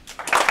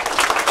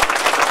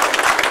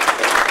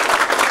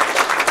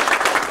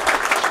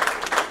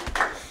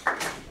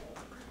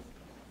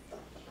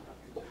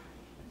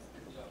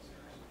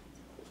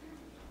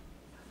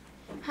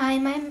 Hi,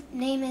 my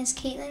name is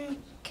Caitlin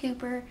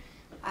Cooper.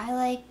 I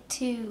like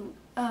to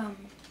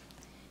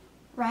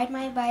ride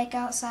my bike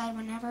outside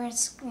whenever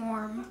it's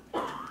warm,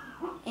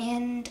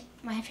 and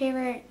my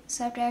favorite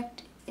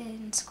subject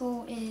in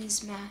school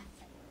is math.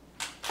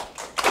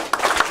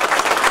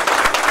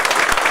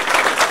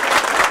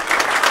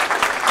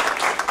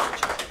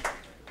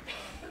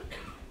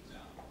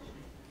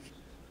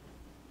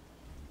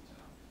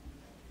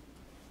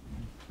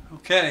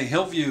 Okay,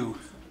 Hillview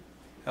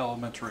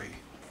Elementary.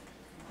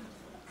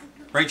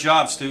 Great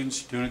job,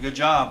 students. Doing a good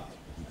job.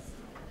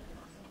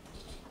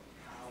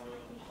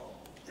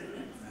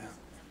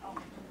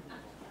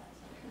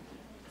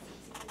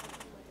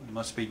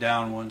 Must be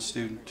down 1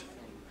 student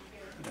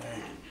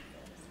today.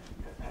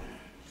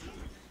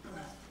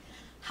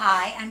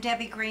 Hi, I'm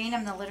Debbie Green.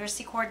 I'm the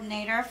literacy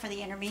coordinator for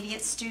the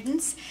intermediate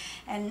students,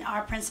 and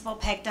our principal,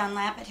 Peg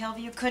Dunlap at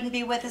Hillview, couldn't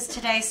be with us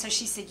today, so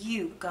she said,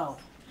 "You go,"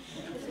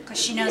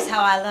 because she knows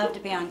how I love to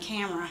be on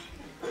camera.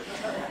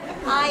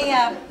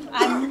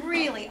 I'm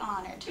really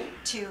honored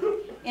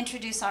to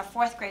introduce our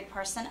 4th grade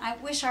person. I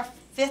wish our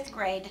 5th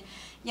grade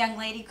young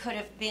lady could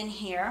have been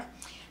here.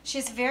 She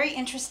has a very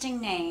interesting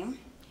name.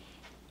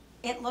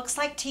 It looks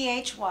like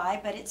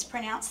T-H-Y, but it's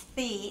pronounced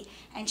Thee,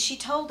 and she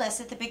told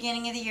us at the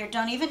beginning of the year,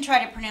 don't even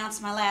try to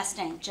pronounce my last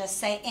name, just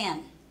say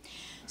N.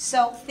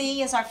 So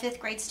Thee is our 5th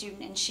grade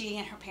student, and she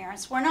and her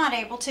parents were not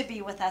able to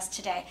be with us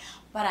today,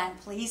 but I'm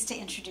pleased to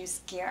introduce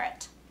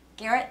Garrett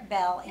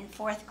Bell in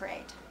 4th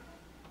grade.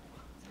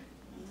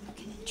 You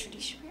can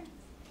introduce your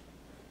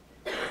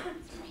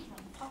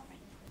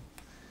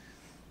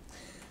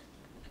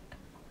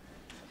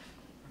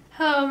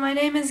Hello, my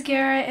name is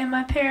Garrett, and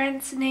my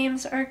parents'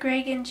 names are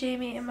Greg and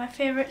Jamie, and my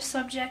favorite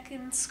subject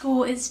in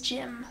school is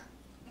gym.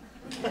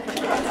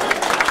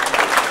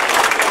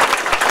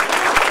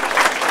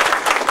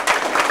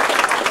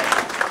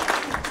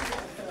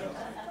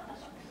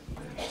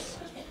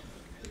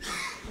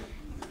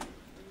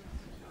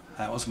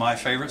 That was my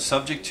favorite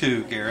subject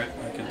too, Garrett.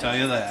 I can tell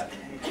you that.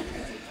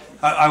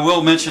 I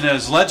will mention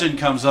as legend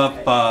comes up,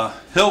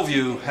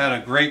 Hillview had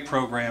a great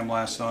program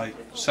last night,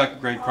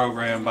 2nd grade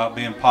program about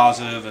being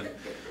positive and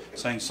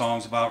sang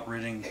songs about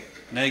reading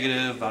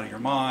negative out of your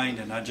mind,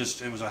 and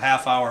it was a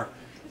half-hour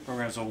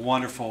program. It was a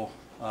wonderful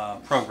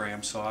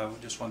program, so I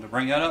just wanted to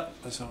bring that up.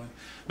 So,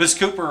 Miss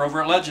Cooper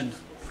over at Legend.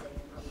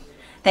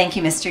 Thank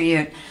you, Mr.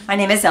 Ute. My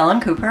name is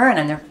Ellen Cooper, and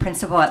I'm the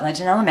principal at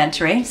Legend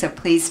Elementary, so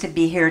pleased to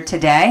be here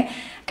today.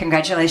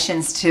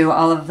 Congratulations to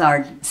all of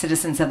our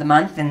Citizens of the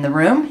Month in the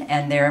room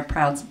and their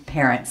proud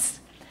parents.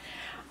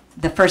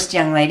 The first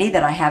young lady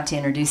that I have to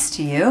introduce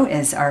to you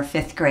is our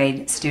 5th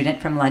grade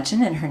student from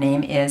Legend, and her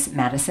name is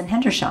Madison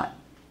Hendershot.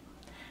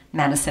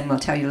 Madison will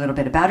tell you a little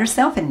bit about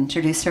herself and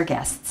introduce her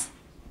guests.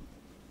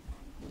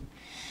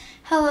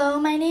 Hello,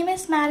 my name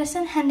is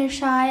Madison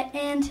Hendershot,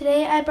 and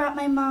today I brought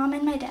my mom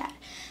and my dad.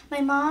 My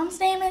mom's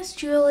name is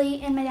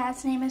Julie, and my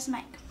dad's name is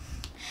Mike.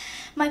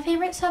 My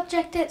favorite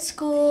subject at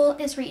school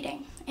is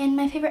reading, and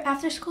my favorite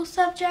after-school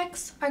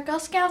subjects are Girl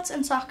Scouts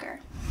and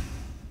soccer.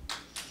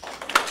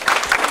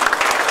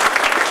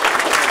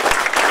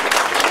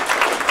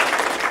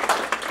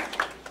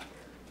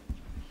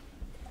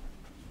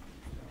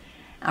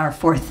 Our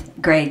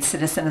 4th grade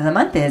Citizen of the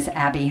Month is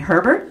Abby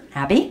Herbert.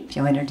 Abby, if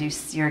you'll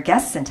introduce your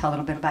guests and tell a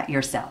little bit about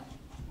yourself.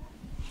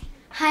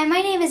 Hi,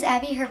 my name is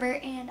Abby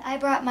Herbert, and I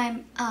brought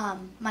my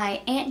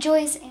Aunt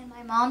Joyce and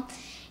my mom.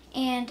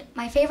 And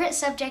my favorite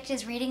subject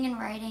is reading and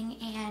writing,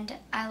 and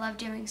I love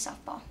doing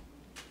softball.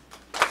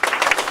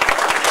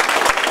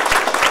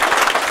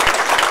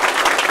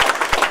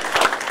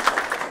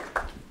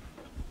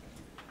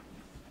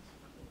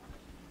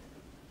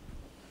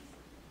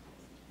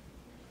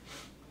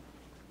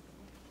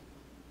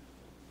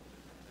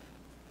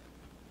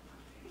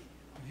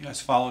 You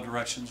guys follow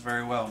directions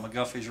very well.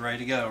 McGuffey's ready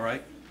to go,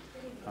 right?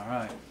 All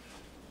right.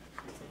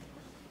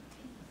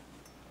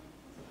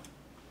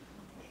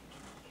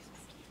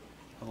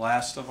 The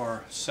last of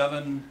our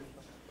 7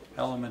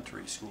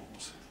 elementary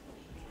schools.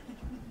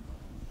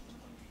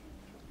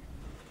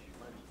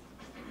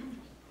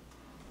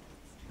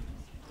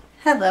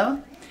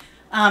 Hello.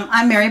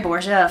 I'm Mary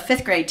Borgia, a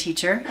 5th grade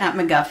teacher at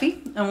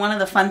McGuffey. And one of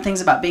the fun things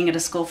about being at a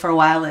school for a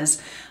while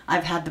is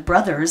I've had the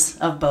brothers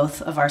of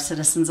both of our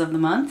Citizens of the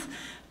Month,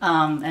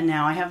 and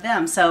now I have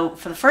them. So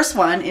for the first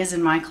one is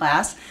in my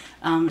class.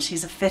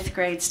 She's a 5th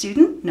grade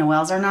student,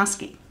 Noelle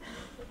Zarnowski.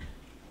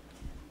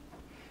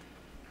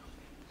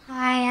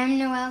 Hi, I'm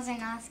Noelle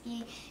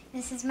Zarnowski.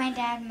 This is my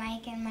dad,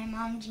 Mike, and my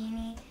mom,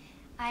 Jeannie.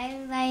 I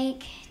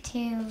like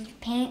to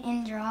paint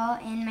and draw,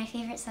 and my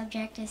favorite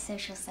subject is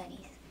social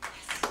studies.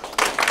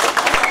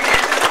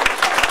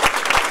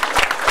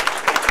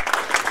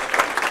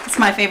 It's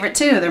my favorite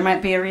too. There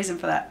might be a reason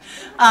for that.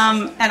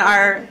 And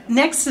our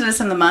next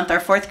Citizen of the Month, our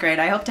 4th grade,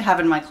 I hope to have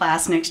in my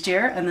class next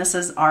year, and this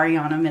is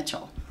Ariana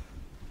Mitchell.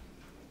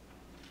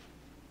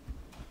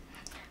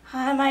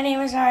 Hi, my name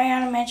is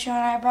Ariana Mitchell,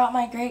 and I brought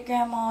my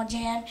great-grandma,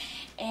 Jan,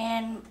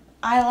 and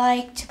I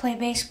like to play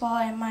baseball,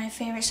 and my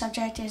favorite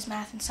subject is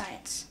math and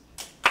science.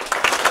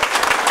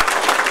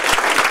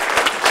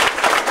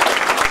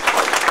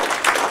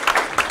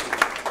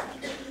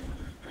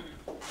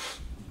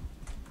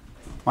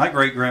 My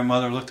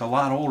great-grandmother looked a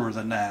lot older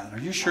than that. Are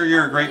you sure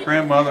you're a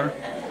great-grandmother?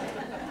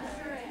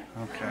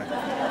 Okay.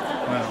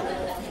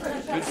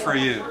 Well, good for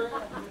you.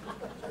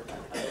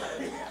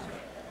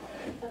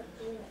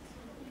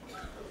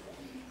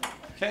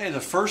 Okay, the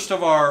first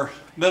of our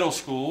middle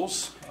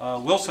schools,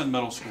 Wilson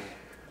Middle School.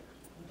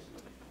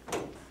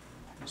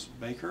 Ms.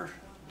 Baker,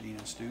 Dean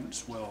of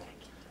Students, will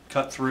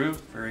cut through.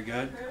 Very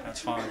good.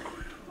 That's fine.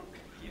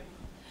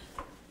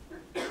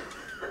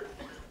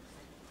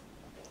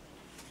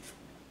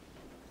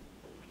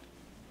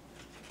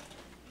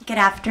 Good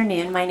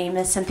afternoon. My name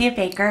is Cynthia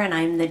Baker, and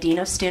I'm the Dean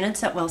of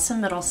Students at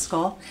Wilson Middle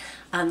School.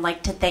 I'd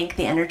like to thank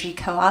the Energy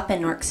Co-op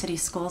and Newark City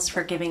Schools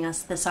for giving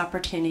us this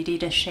opportunity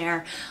to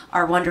share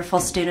our wonderful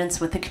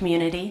students with the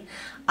community.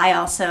 I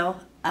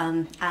also,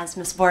 as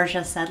Ms.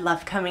 Borgia said,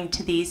 love coming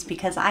to these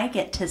because I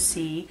get to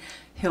see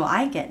who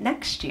I get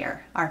next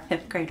year, our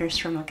 5th graders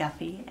from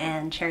McGuffey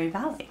and Cherry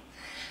Valley.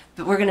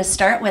 But we're going to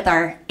start with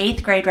our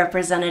 8th grade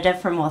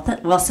representative from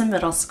Wilson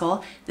Middle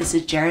School. This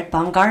is Jared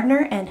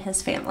Baumgardner and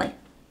his family.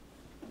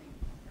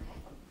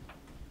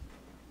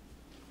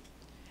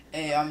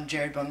 Hey, I'm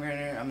Jared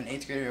Baumgartner. I'm an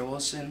 8th grader at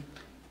Wilson.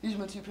 These are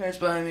my 2 parents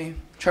behind me,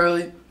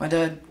 Charlie, my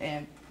dad,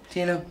 and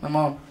Tina, my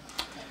mom.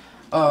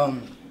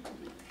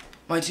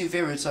 My 2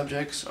 favorite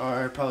subjects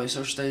are probably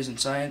social studies and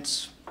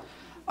science.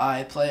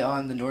 I play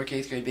on the Newark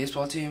 8th grade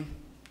baseball team,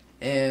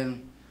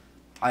 and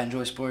I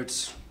enjoy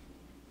sports.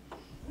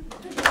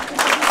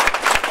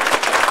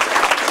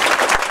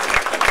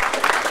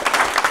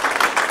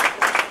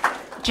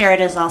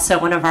 Jared is also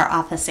one of our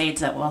office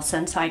aides at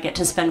Wilson, so I get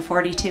to spend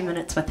 42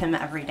 minutes with him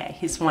every day.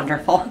 He's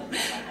wonderful.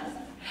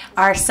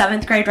 Our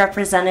 7th grade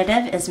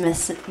representative is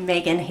Miss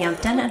Megan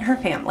Hampton and her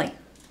family.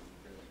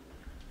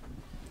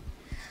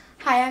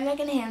 Hi, I'm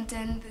Megan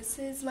Hampton. This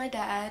is my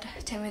dad,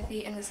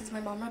 Timothy, and this is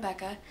my mom,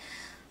 Rebecca.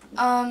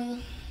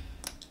 I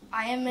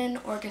am in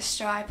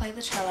orchestra. I play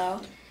the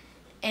cello,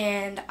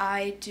 and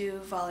I do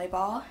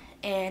volleyball,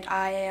 and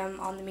I am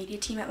on the media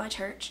team at my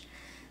church.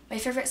 My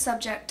favorite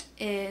subject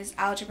is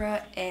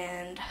algebra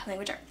and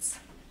language arts.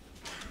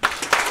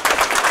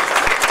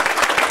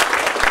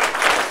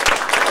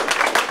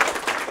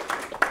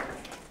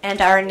 And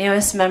our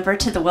newest member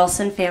to the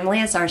Wilson family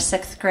is our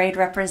 6th grade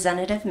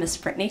representative, Miss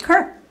Brittany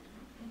Kerr.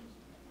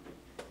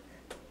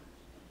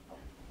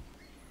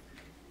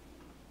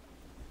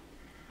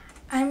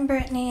 I'm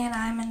Brittany, and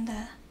I'm in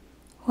the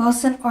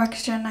Wilson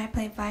Orchestra, and I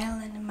play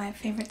violin, and my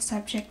favorite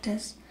subject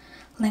is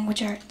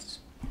language arts.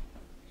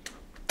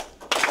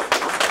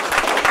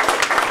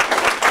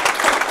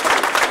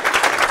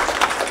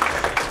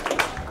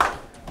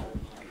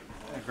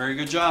 Very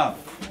good job.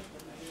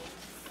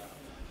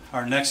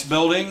 Our next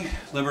building,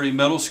 Liberty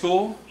Middle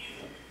School,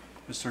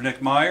 Mr.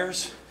 Nick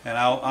Myers. And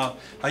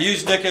I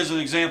use Nick as an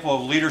example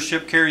of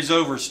leadership carries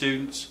over,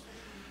 students.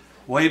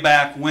 Way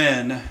back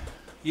when,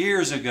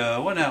 years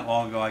ago, wasn't that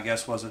long ago, I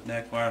guess, was it,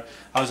 Nick? Where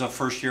I was a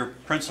first-year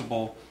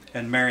principal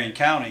in Marion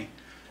County,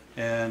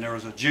 and there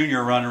was a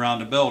junior running around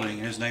the building.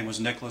 His name was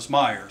Nicholas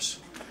Myers.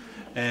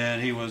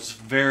 And he was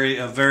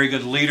a very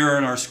good leader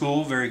in our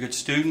school, very good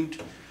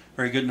student.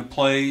 Very good in the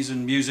plays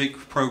and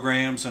music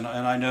programs, and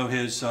I know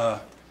his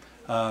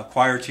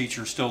choir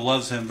teacher still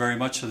loves him very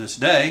much to this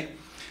day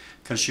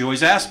because she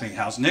always asks me,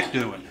 how's Nick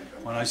doing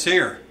when I see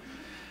her?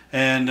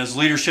 And as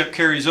leadership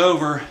carries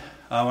over,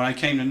 when I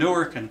came to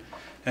Newark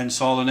and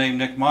saw the name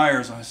Nick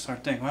Myers, I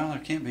started thinking, well, there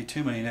can't be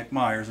too many Nick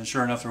Myers, and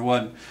sure enough there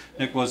wasn't.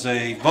 Nick was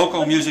a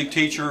vocal music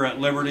teacher at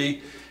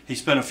Liberty. He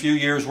spent a few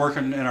years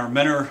working in our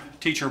mentor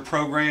teacher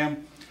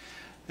program,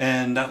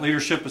 and that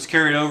leadership was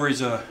carried over.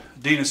 He's a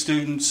Dean of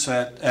Students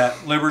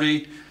at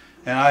Liberty,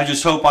 and I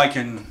just hope I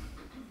can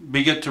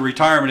get to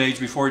retirement age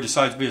before he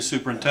decides to be a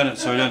superintendent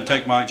so he doesn't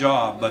take my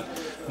job.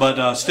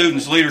 But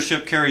students'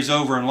 leadership carries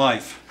over in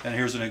life, and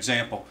here's an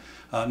example.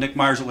 Nick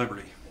Myers at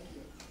Liberty.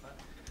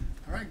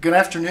 All right, good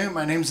afternoon.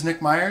 My name is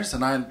Nick Myers,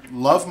 and I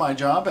love my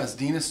job as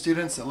Dean of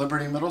Students at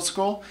Liberty Middle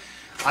School.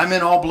 I'm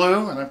in all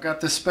blue, and I've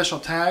got this special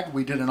tag.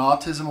 We did an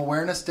Autism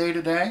Awareness Day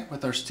today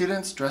with our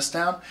students dressed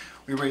down.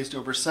 We raised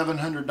over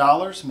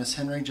 $700. Miss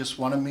Henry just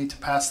wanted me to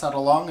pass that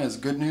along as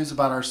good news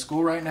about our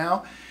school right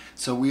now.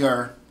 So we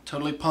are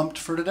totally pumped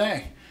for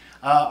today.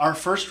 Our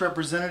first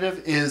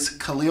representative is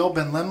Khalil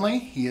Ben Limley.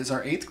 He is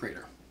our 8th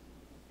grader.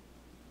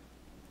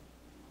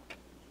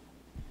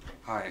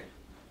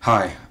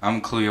 Hi,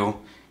 I'm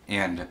Khalil,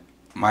 and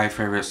my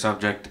favorite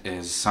subject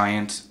is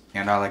science,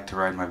 and I like to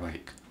ride my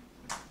bike.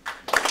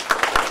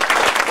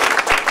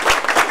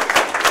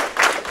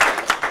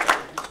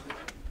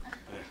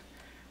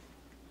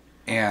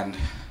 And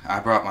I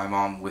brought my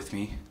mom with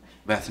me,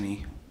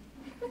 Bethany.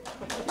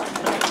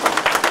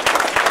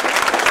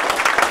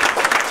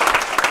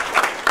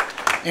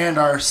 And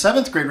our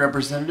 7th grade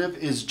representative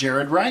is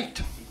Jared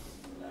Wright.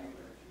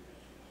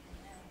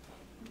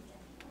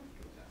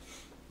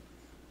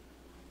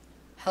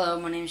 Hello,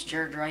 my name is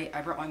Jared Wright.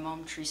 I brought my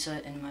mom,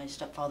 Teresa, and my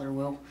stepfather,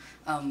 Will.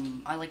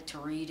 I like to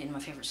read, and my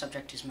favorite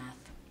subject is math.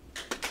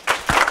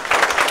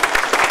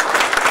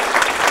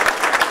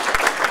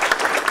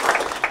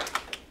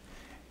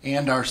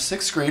 And our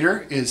 6th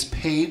grader is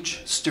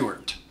Paige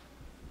Stewart.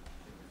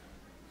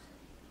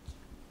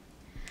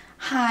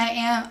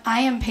 Hi,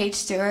 I am Paige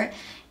Stewart,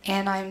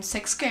 and I'm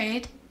 6th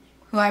grade.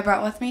 Who I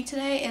brought with me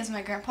today is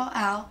my grandpa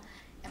Al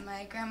and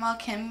my grandma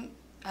Kim.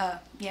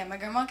 My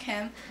grandma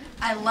Kim.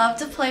 I love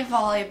to play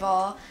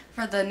volleyball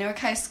for the Newark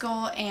High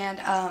School and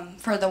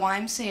for the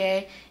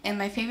YMCA, and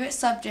my favorite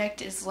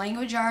subject is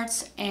language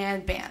arts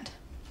and band.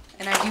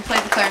 And I do play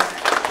the clarinet.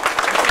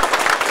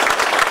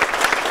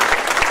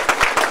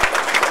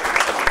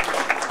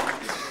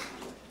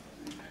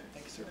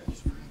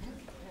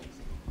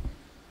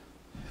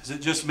 Is it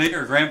just me,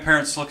 or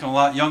grandparents looking a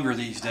lot younger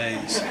these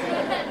days?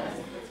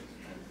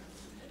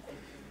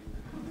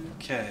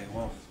 Okay,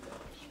 well,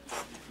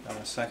 got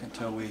a second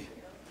till we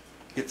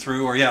get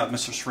through. Or yeah,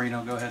 Mr.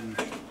 Sereno, go ahead and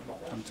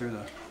come through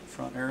the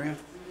front area.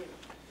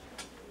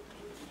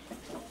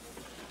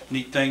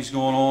 Neat things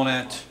going on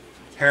at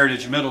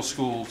Heritage Middle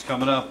School. It's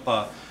coming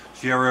up.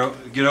 If you ever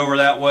get over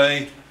that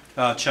way,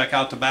 check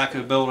out the back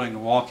of the building, the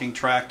walking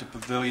track, the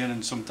pavilion,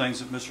 and some things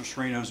that Mr.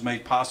 Sereno's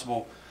made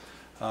possible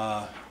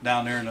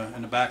down there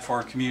in the back for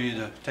our community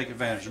to take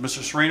advantage of.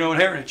 Mr. Sereno at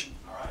Heritage.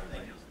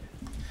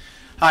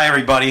 Hi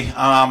everybody,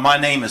 my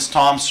name is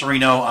Tom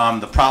Sereno. I'm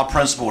the proud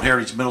principal at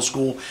Heritage Middle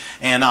School,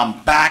 and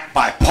I'm back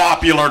by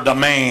popular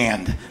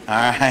demand. All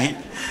right,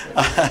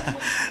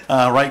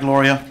 right,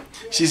 Gloria?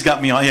 She's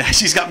got me on. Yeah,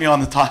 she's got me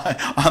on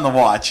the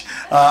watch.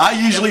 I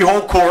usually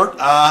hold court.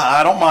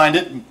 I don't mind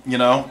it, you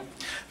know.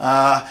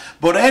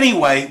 But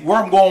anyway, where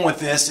I'm going with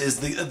this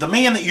is the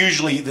man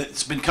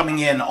that's been coming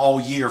in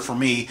all year for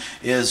me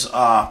is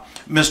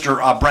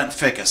Mr. Brent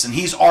Fickus, and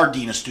he's our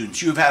Dean of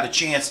Students. You've had a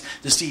chance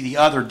to see the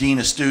other Dean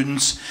of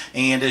Students,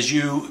 and as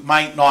you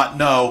might not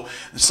know,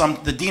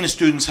 the Dean of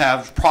Students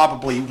have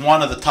probably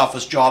one of the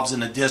toughest jobs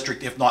in the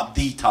district, if not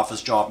the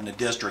toughest job in the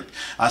district.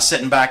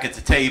 Sitting back at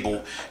the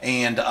table,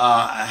 and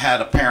I had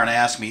a parent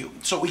ask me,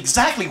 so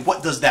exactly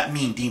what does that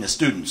mean, Dean of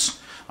Students?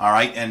 All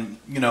right, and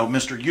you know,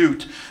 Mr.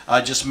 Ute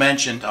just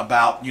mentioned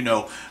about, you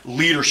know,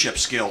 leadership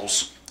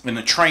skills and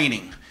the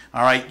training.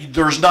 All right,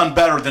 there's none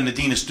better than the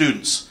Dean of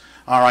Students.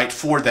 All right,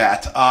 for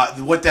that.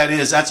 What that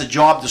is, that's a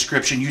job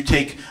description. You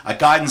take a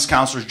guidance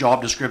counselor's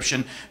job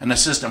description, an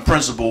assistant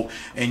principal,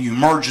 and you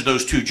merge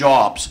those two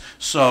jobs.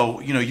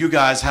 So, you know, you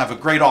guys have a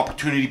great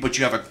opportunity, but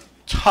you have a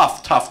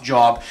tough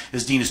job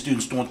as Dean of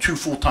Students doing 2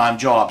 full-time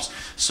jobs.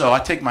 So I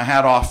take my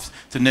hat off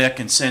to Nick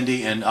and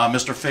Cindy and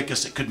Mr.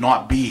 Fickus that could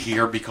not be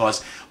here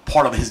because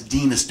part of his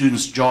Dean of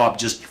Students job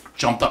just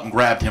jumped up and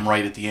grabbed him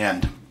right at the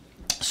end.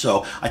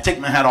 So I take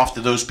my hat off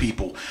to those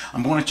people.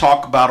 I'm going to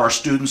talk about our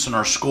students and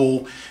our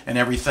school and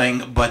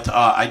everything, but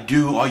I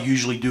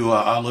usually do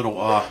a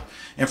little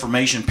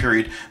information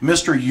period.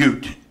 Mr.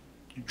 Ute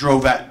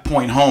drove that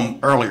point home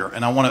earlier,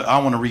 and I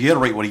want to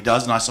reiterate what he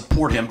does, and I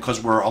support him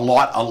because we're a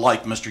lot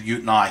alike, Mr.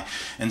 Ute and I.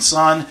 And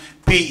son,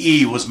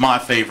 PE was my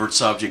favorite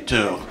subject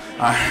too. All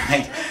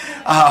right.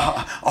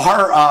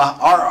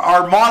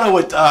 Our motto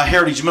at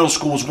Heritage Middle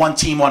School is one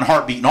team, one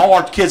heartbeat, and all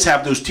our kids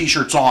have those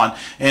t-shirts on,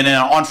 and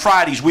on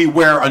Fridays we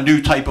wear a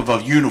new type of a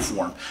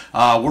uniform.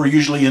 We're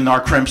usually in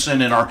our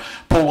crimson and our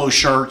polo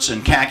shirts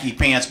and khaki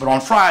pants, but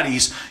on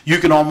Fridays you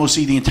can almost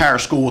see the entire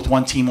school with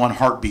one team, one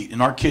heartbeat,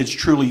 and our kids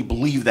truly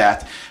believe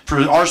that.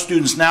 For our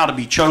students now to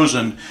be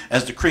chosen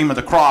as the cream of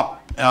the crop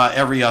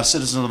every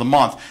Citizen of the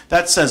Month,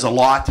 that says a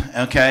lot,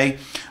 okay?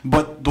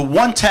 But the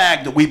one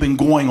tag that we've been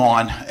going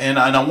on, and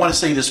I want to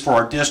say this for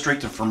our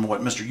district and from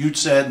what Mr. Ute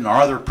said and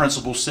our other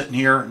principals sitting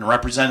here and the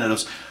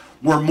representatives,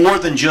 we're more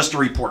than just a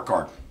report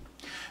card.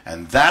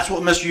 And that's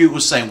what Mr. Ute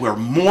was saying. We're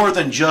more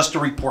than just a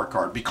report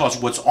card, because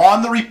what's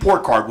on the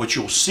report card, what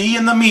you'll see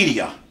in the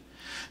media,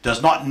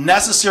 does not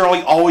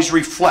necessarily always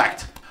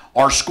reflect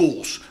our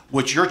schools,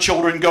 which your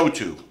children go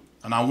to.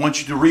 And I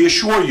want you to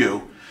reassure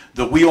you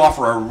that we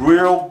offer a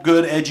real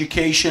good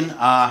education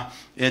at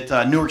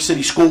Newark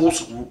City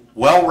Schools,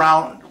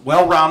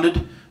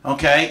 well-rounded,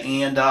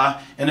 okay, and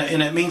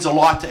it means a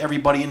lot to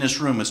everybody in this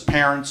room as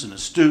parents and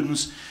as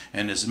students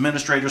and as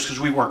administrators, because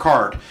we work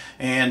hard.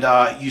 And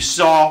you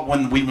saw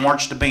when we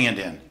marched the band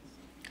in.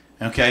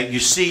 Okay, you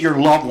see your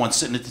loved ones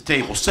sitting at the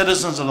table.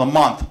 Citizens of the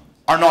Month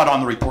are not on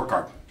the report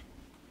card.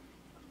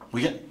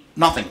 We get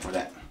nothing for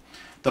that.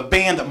 The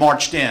band that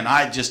marched in,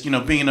 I just,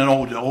 being an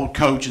old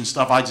coach and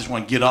stuff, I just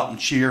want to get up and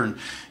cheer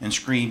and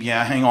scream,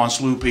 yeah, hang on,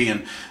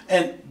 Sloopy.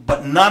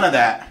 But none of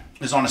that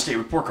is on a state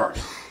report card.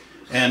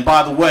 And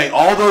by the way,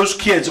 all those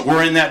kids that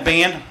were in that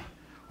band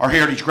are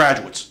Heritage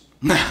graduates.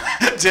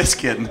 Just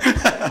kidding.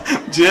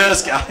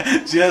 just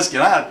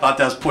kidding. I thought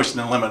that was pushing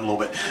the limit a little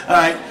bit. All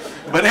right.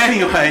 But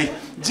anyway,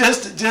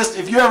 just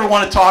if you ever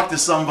want to talk to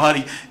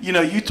somebody,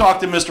 you talk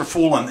to Mr.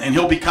 Fullen, and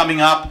he'll be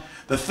coming up.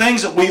 The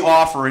things that we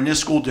offer in this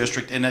school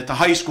district and at the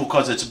high school,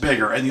 because it's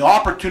bigger, and the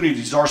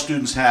opportunities our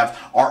students have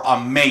are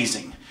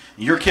amazing.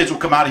 Your kids will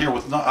come out of here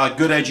with a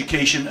good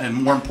education, and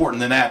more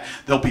important than that,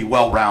 they'll be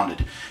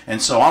well-rounded.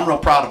 And so I'm real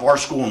proud of our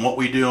school and what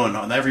we do,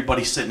 and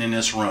everybody sitting in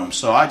this room.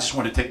 So I just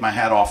want to take my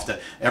hat off to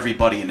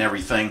everybody and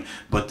everything,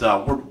 but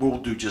we'll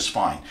do just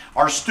fine.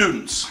 Our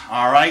students,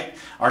 all right?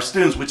 Our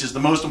students, which is the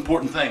most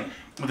important thing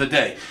of the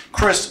day.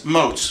 Chris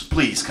Motes,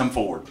 please come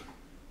forward.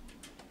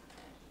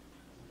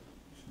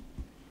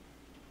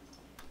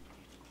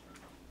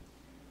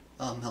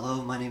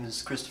 Hello, my name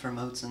is Christopher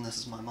Motes, and this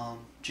is my mom,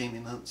 Jamie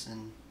Motes,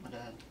 and my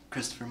dad,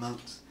 Christopher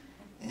Motes.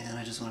 And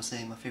I just want to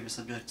say my favorite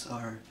subjects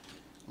are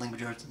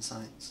language arts and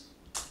science.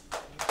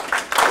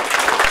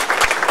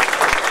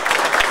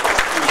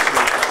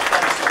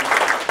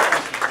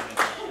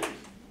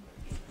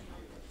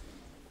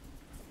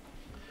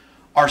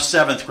 Our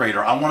 7th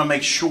grader, I want to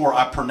make sure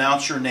I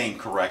pronounce your name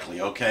correctly,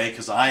 okay?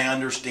 Because I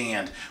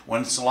understand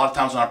when it's a lot of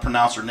times when I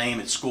pronounce her name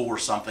at school or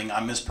something,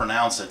 I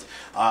mispronounce it.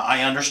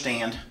 I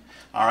understand.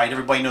 All right,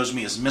 everybody knows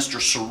me as Mr.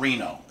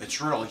 Serino.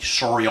 It's really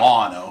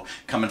Soriano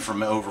coming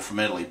over from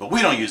Italy, but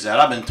we don't use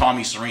that. I've been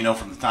Tommy Serino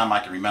from the time I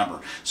can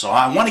remember. So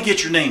I want to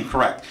get your name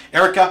correct.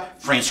 Erica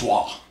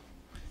Francois.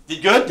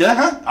 Did good? Yeah,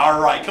 huh? All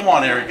right, come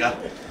on, Erica.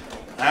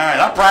 All right,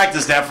 I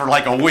practiced that for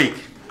like a week.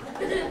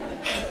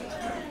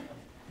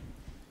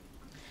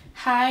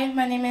 Hi,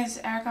 my name is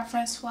Erica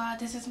Francois.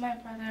 This is my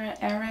brother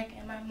Eric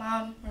and my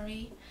mom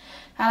Marie.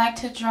 I like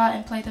to draw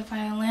and play the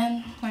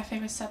violin. My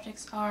favorite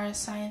subjects are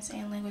science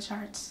and language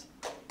arts.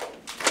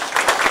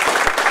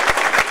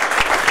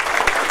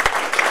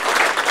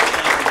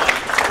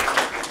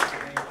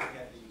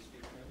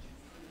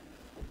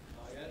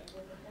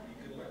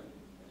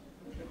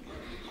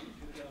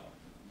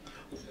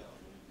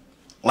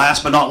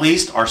 Last but not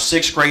least, our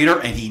 6th grader,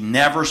 and he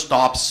never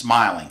stops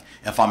smiling.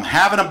 If I'm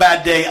having a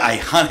bad day, I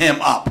hunt him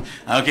up.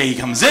 Okay, he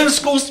comes into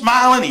school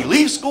smiling, he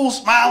leaves school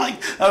smiling.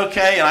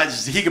 Okay, and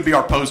he could be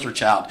our poster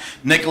child.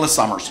 Nicholas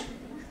Summers.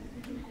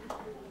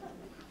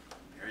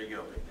 There you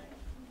go.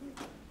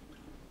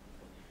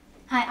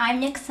 Hi,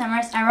 I'm Nick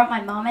Summers. I brought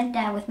my mom and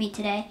dad with me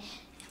today.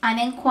 I'm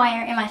in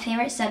choir, and my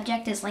favorite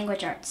subject is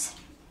language arts.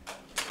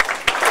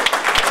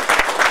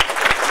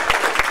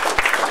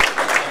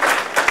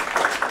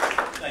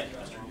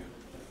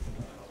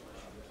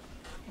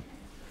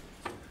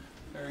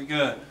 Very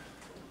good.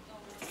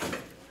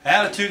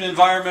 Attitude and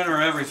environment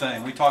are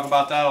everything. We talk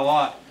about that a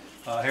lot.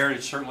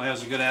 Heritage certainly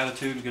has a good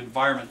attitude and a good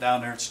environment down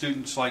there. It's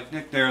students like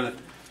Nick there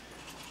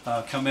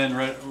that come in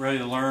ready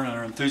to learn and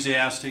are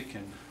enthusiastic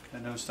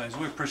and those things.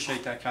 We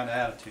appreciate that kind of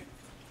attitude.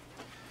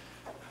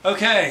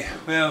 Okay,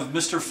 we have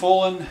Mr.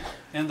 Fullen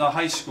in the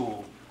high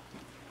school.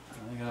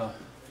 I got a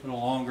little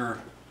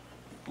longer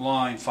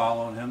line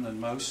following him than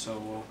most,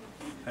 so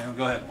we'll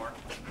go ahead, Mark.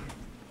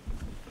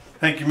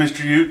 Thank you,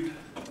 Mr. Ute.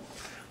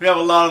 We have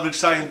a lot of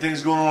exciting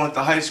things going on at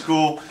the high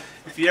school.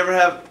 If you ever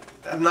have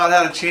not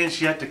had a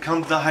chance yet to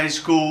come to the high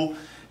school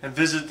and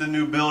visit the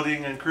new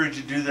building, I encourage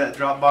you to do that.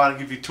 Drop by and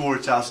give you a tour.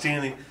 It's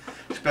outstanding,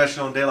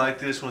 especially on a day like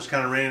this when it's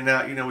kind of raining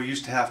out. You know, we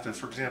used to have to,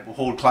 for example,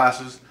 hold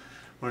classes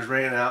when it was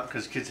raining out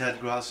because kids had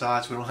to go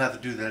outside, so we don't have to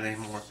do that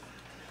anymore.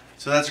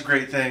 So that's a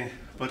great thing.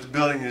 But the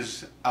building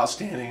is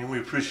outstanding, and we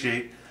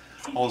appreciate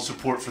all the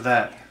support for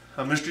that.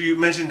 Mr. Ute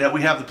mentioned that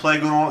we have the play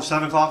going on at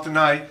 7 o'clock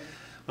tonight.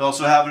 We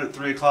also have it at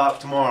 3 o'clock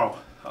tomorrow.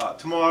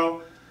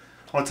 Tomorrow,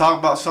 I want to talk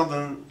about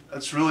something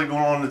that's really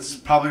going on that's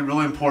probably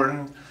really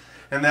important,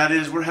 and that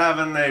is we're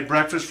having a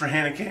breakfast for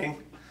Hannah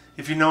King.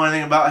 If you know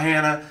anything about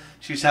Hannah,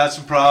 she's had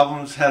some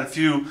problems, had a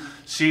few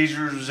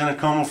seizures, was in a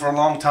coma for a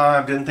long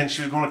time, didn't think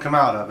she was going to come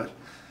out of it.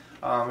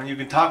 And you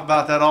can talk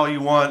about that all you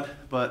want,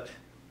 but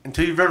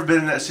until you've ever been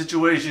in that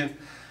situation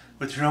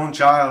with your own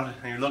child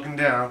and you're looking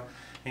down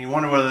and you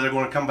wonder whether they're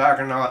going to come back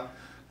or not,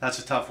 that's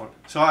a tough one.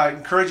 So I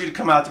encourage you to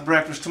come out to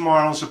breakfast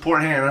tomorrow and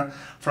support Hannah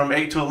from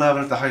 8 to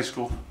 11 at the high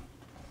school.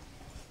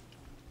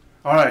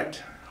 All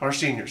right, our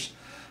seniors.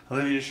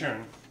 Olivia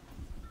Sharon.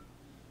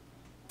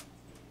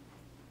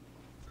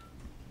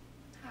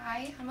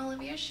 Hi, I'm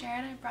Olivia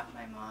Sharon. I brought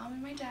my mom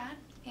and my dad,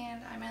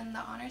 and I'm in the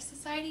Honor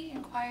Society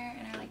and choir,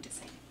 and I like to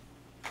sing.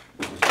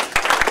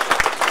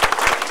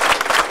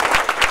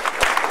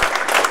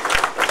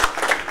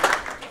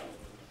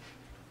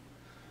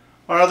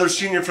 Our other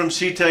senior from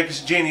CTEC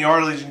is Janie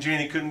Arledge, and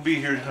Janie couldn't be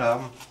here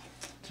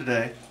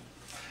today.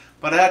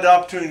 But I had the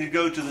opportunity to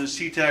go to the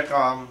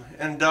CTEC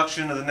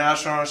induction of the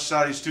National Honor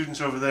Society students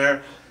over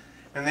there,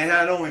 and they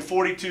had only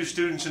 42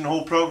 students in the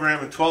whole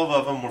program, and 12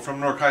 of them were from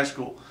Newark High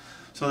School.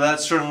 So that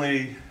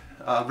certainly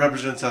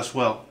represents us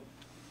well.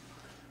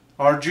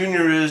 Our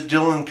junior is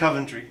Dylan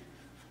Coventry.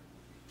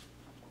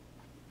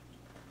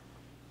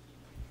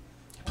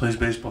 He plays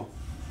baseball.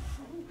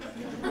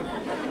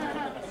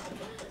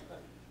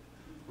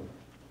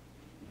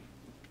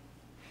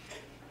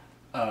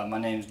 My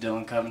name is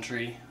Dylan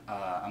Coventry.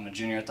 I'm a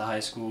junior at the high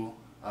school.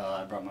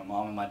 I brought my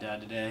mom and my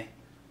dad today.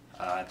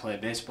 I play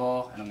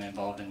baseball and I'm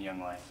involved in Young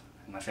Life.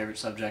 And my favorite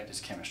subject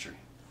is chemistry.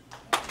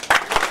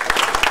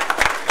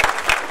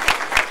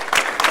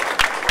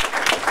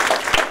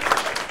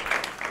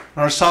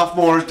 Our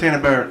sophomore is Tana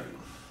Barrett.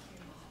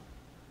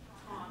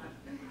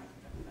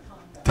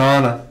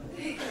 Tana.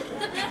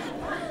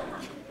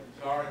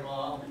 Sorry,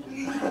 Mom.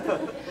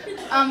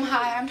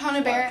 Hi, I'm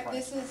Tana Barrett.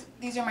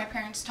 These are my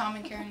parents, Tom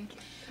and Karen.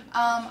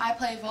 I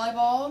play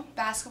volleyball,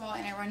 basketball,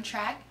 and I run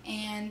track,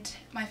 and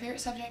my favorite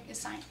subject is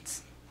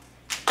science.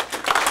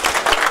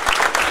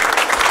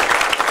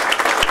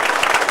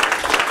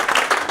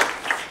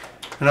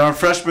 And our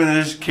freshman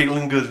is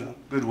Caitlin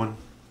Goodwin.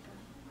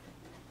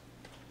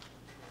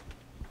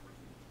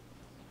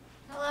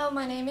 Hello,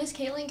 my name is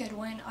Caitlin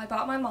Goodwin. I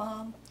brought my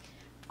mom.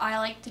 I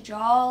like to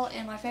draw,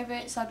 and my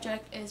favorite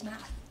subject is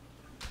math.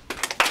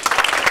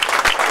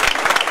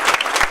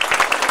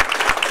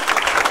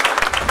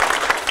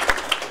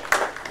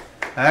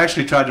 I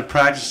actually tried to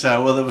practice that,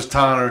 whether it was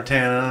Tana or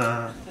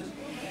Tana.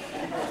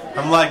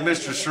 I'm like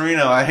Mr.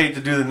 Sereno. I hate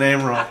to do the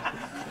name wrong.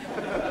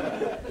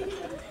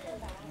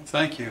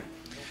 Thank you.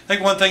 I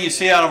think one thing you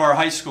see out of our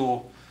high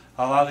school,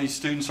 a lot of these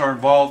students are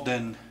involved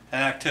in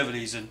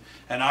activities, and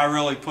I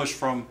really push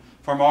from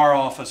our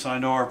office, and I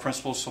know our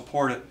principals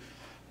support it,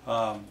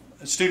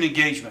 student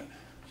engagement.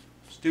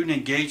 Student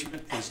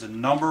engagement is the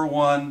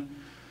 #1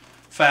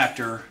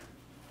 factor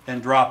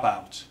in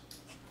dropouts.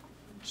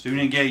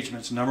 Student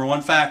engagement is the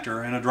 #1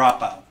 factor in a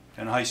dropout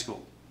in high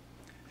school.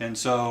 And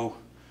so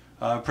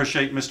I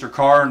appreciate Mr.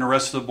 Carr and the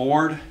rest of the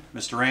board,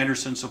 Mr.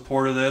 Anderson's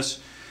support of this,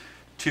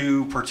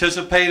 to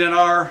participate in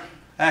our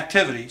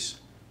activities.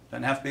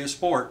 Doesn't have to be a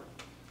sport.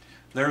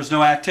 There's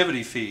no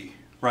activity fee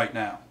right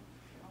now.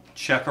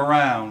 Check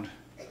around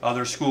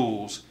other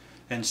schools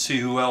and see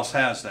who else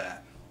has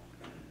that.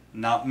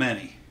 Not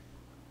many.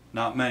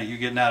 Not many. You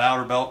get in that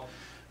outer belt,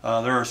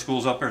 there are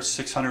schools up there at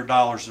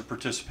 $600 to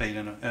participate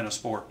in a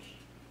sport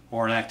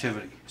or an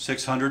activity.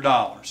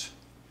 $600.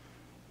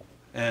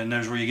 And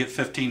there's where you get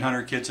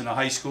 1,500 kids in a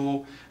high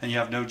school and you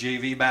have no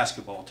JV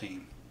basketball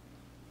team.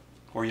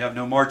 Or you have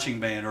no marching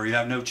band, or you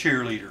have no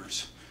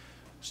cheerleaders.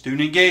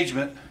 Student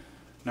engagement,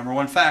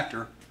 #1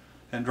 factor,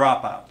 and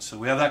dropouts. So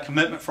we have that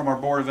commitment from our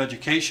Board of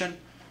Education.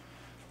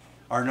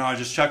 I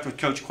just checked with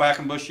Coach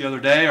Quackenbush the other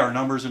day. Our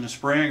numbers in the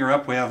spring are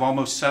up. We have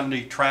almost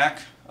 70 track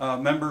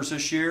members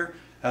this year,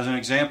 as an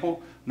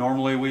example.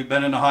 Normally we've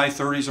been in the high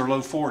 30s or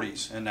low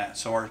 40s in that.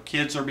 So our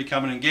kids are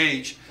becoming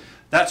engaged.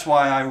 That's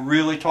why I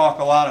really talk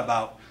a lot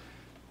about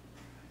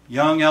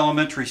young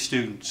elementary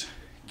students.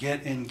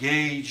 Get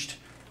engaged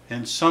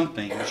in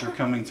something as you're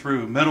coming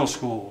through. Middle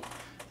school,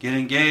 get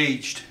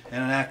engaged in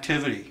an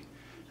activity.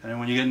 And then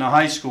when you get into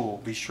high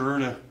school, be sure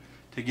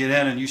to get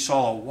in. And you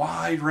saw a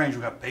wide range.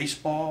 We got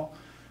baseball,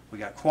 we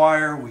got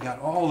choir, we got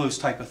all those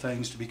type of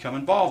things to become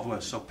involved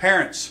with. So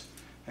parents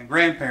and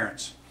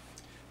grandparents,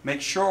 make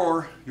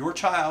sure your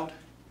child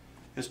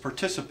is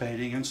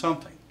participating in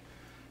something.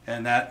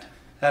 And that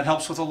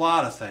helps with a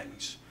lot of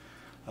things.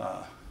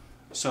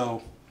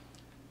 So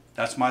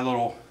that's my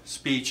little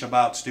speech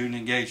about student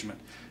engagement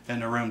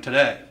in the room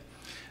today.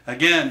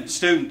 Again,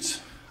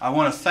 students, I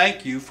want to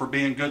thank you for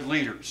being good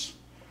leaders.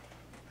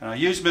 And I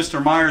use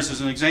Mr. Myers as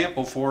an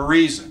example for a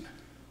reason.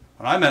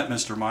 When I met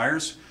Mr.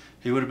 Myers,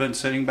 he would have been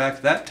sitting back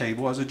at that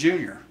table as a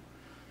junior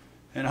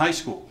in high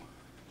school.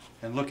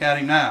 And look at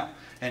him now.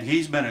 And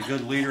he's been a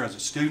good leader as a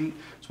student.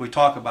 So we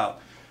talk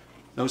about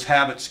those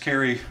habits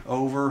carry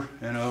over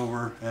and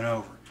over and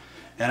over.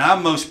 And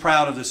I'm most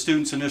proud of the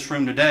students in this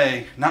room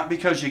today, not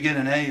because you get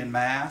an A in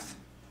math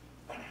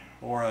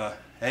or a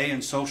A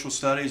in social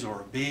studies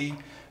or a B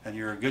and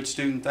you're a good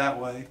student that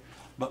way,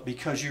 but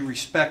because you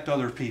respect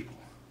other people.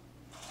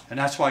 And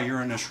that's why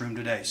you're in this room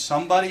today.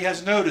 Somebody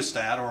has noticed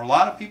that, or a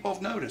lot of people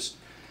have noticed,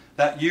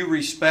 that you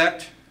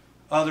respect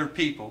other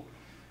people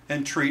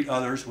and treat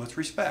others with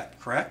respect,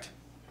 correct?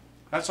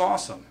 That's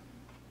awesome.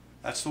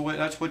 That's the way,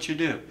 that's what you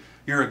do.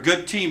 You're a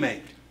good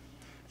teammate.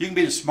 You can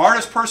be the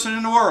smartest person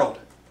in the world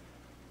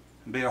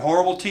and be a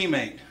horrible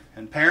teammate.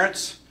 And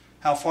parents,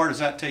 how far does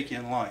that take you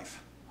in life?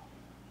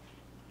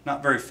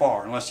 Not very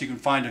far, unless you can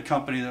find a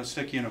company that'll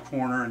stick you in a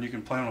corner and you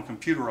can play on a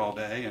computer all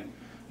day and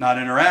not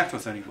interact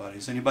with anybody.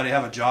 Does anybody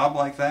have a job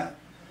like that?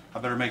 I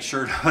better make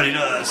sure nobody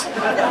does.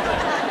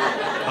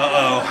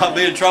 Uh-oh, I'll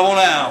be in trouble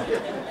now.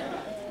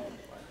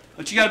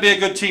 But you got to be a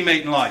good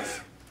teammate in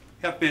life.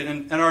 You have to be,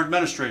 and our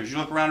administrators, you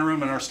look around the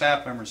room and our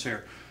staff members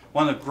here.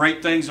 One of the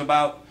great things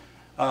about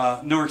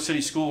Newark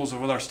City Schools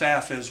with our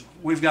staff is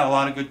we've got a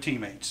lot of good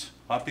teammates.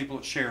 A lot of people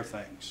that share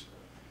things.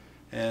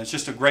 And it's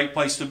just a great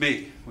place to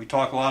be. We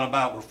talk a lot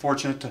about we're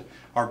fortunate to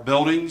our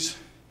buildings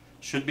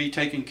should be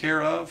taken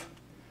care of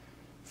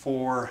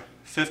for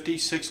 50,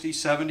 60,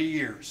 70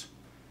 years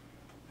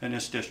in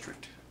this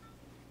district.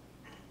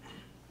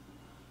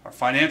 Our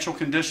financial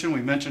condition,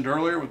 we mentioned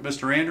earlier with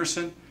Mr.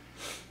 Anderson,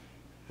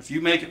 if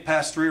you make it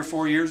past 3 or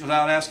 4 years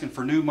without asking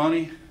for new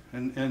money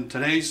in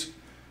today's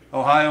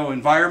Ohio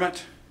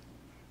environment,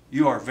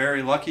 you are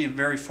very lucky and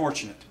very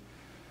fortunate.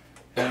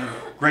 And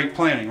great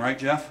planning, right,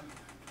 Jeff?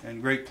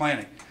 And great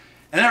planning.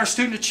 And then our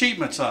student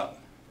achievement's up.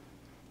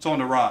 It's on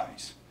the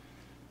rise.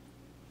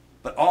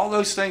 But all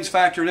those things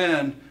factored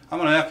in, I'm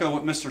going to echo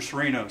what Mr.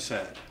 Serino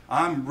said.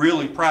 I'm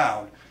really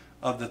proud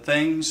of the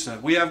things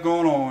that we have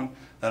going on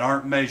that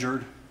aren't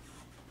measured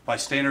by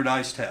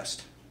standardized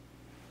tests.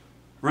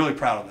 Really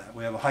proud of that.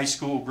 We have a high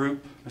school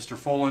group, Mr.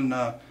 Fullen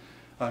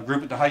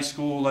group at the high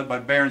school led by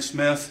Baron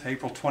Smith,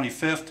 April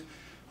 25th.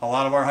 A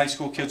lot of our high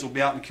school kids will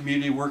be out in the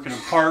community working in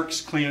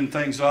parks, cleaning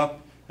things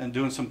up, and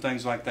doing some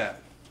things like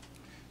that.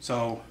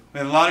 So we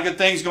have a lot of good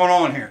things going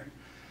on here.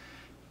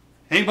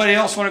 Anybody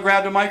else want to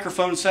grab the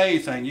microphone and say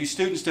anything? You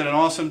students did an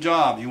awesome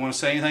job. You want to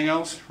say anything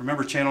else?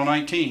 Remember Channel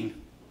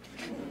 19.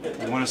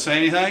 You want to say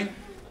anything?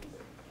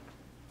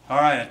 All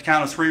right, at the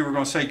count of 3, we're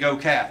going to say go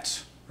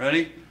Cats.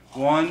 Ready?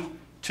 1,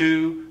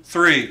 2,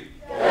 3.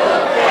 Go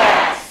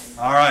Cats!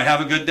 All right, have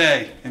a good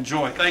day.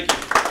 Enjoy. Thank you.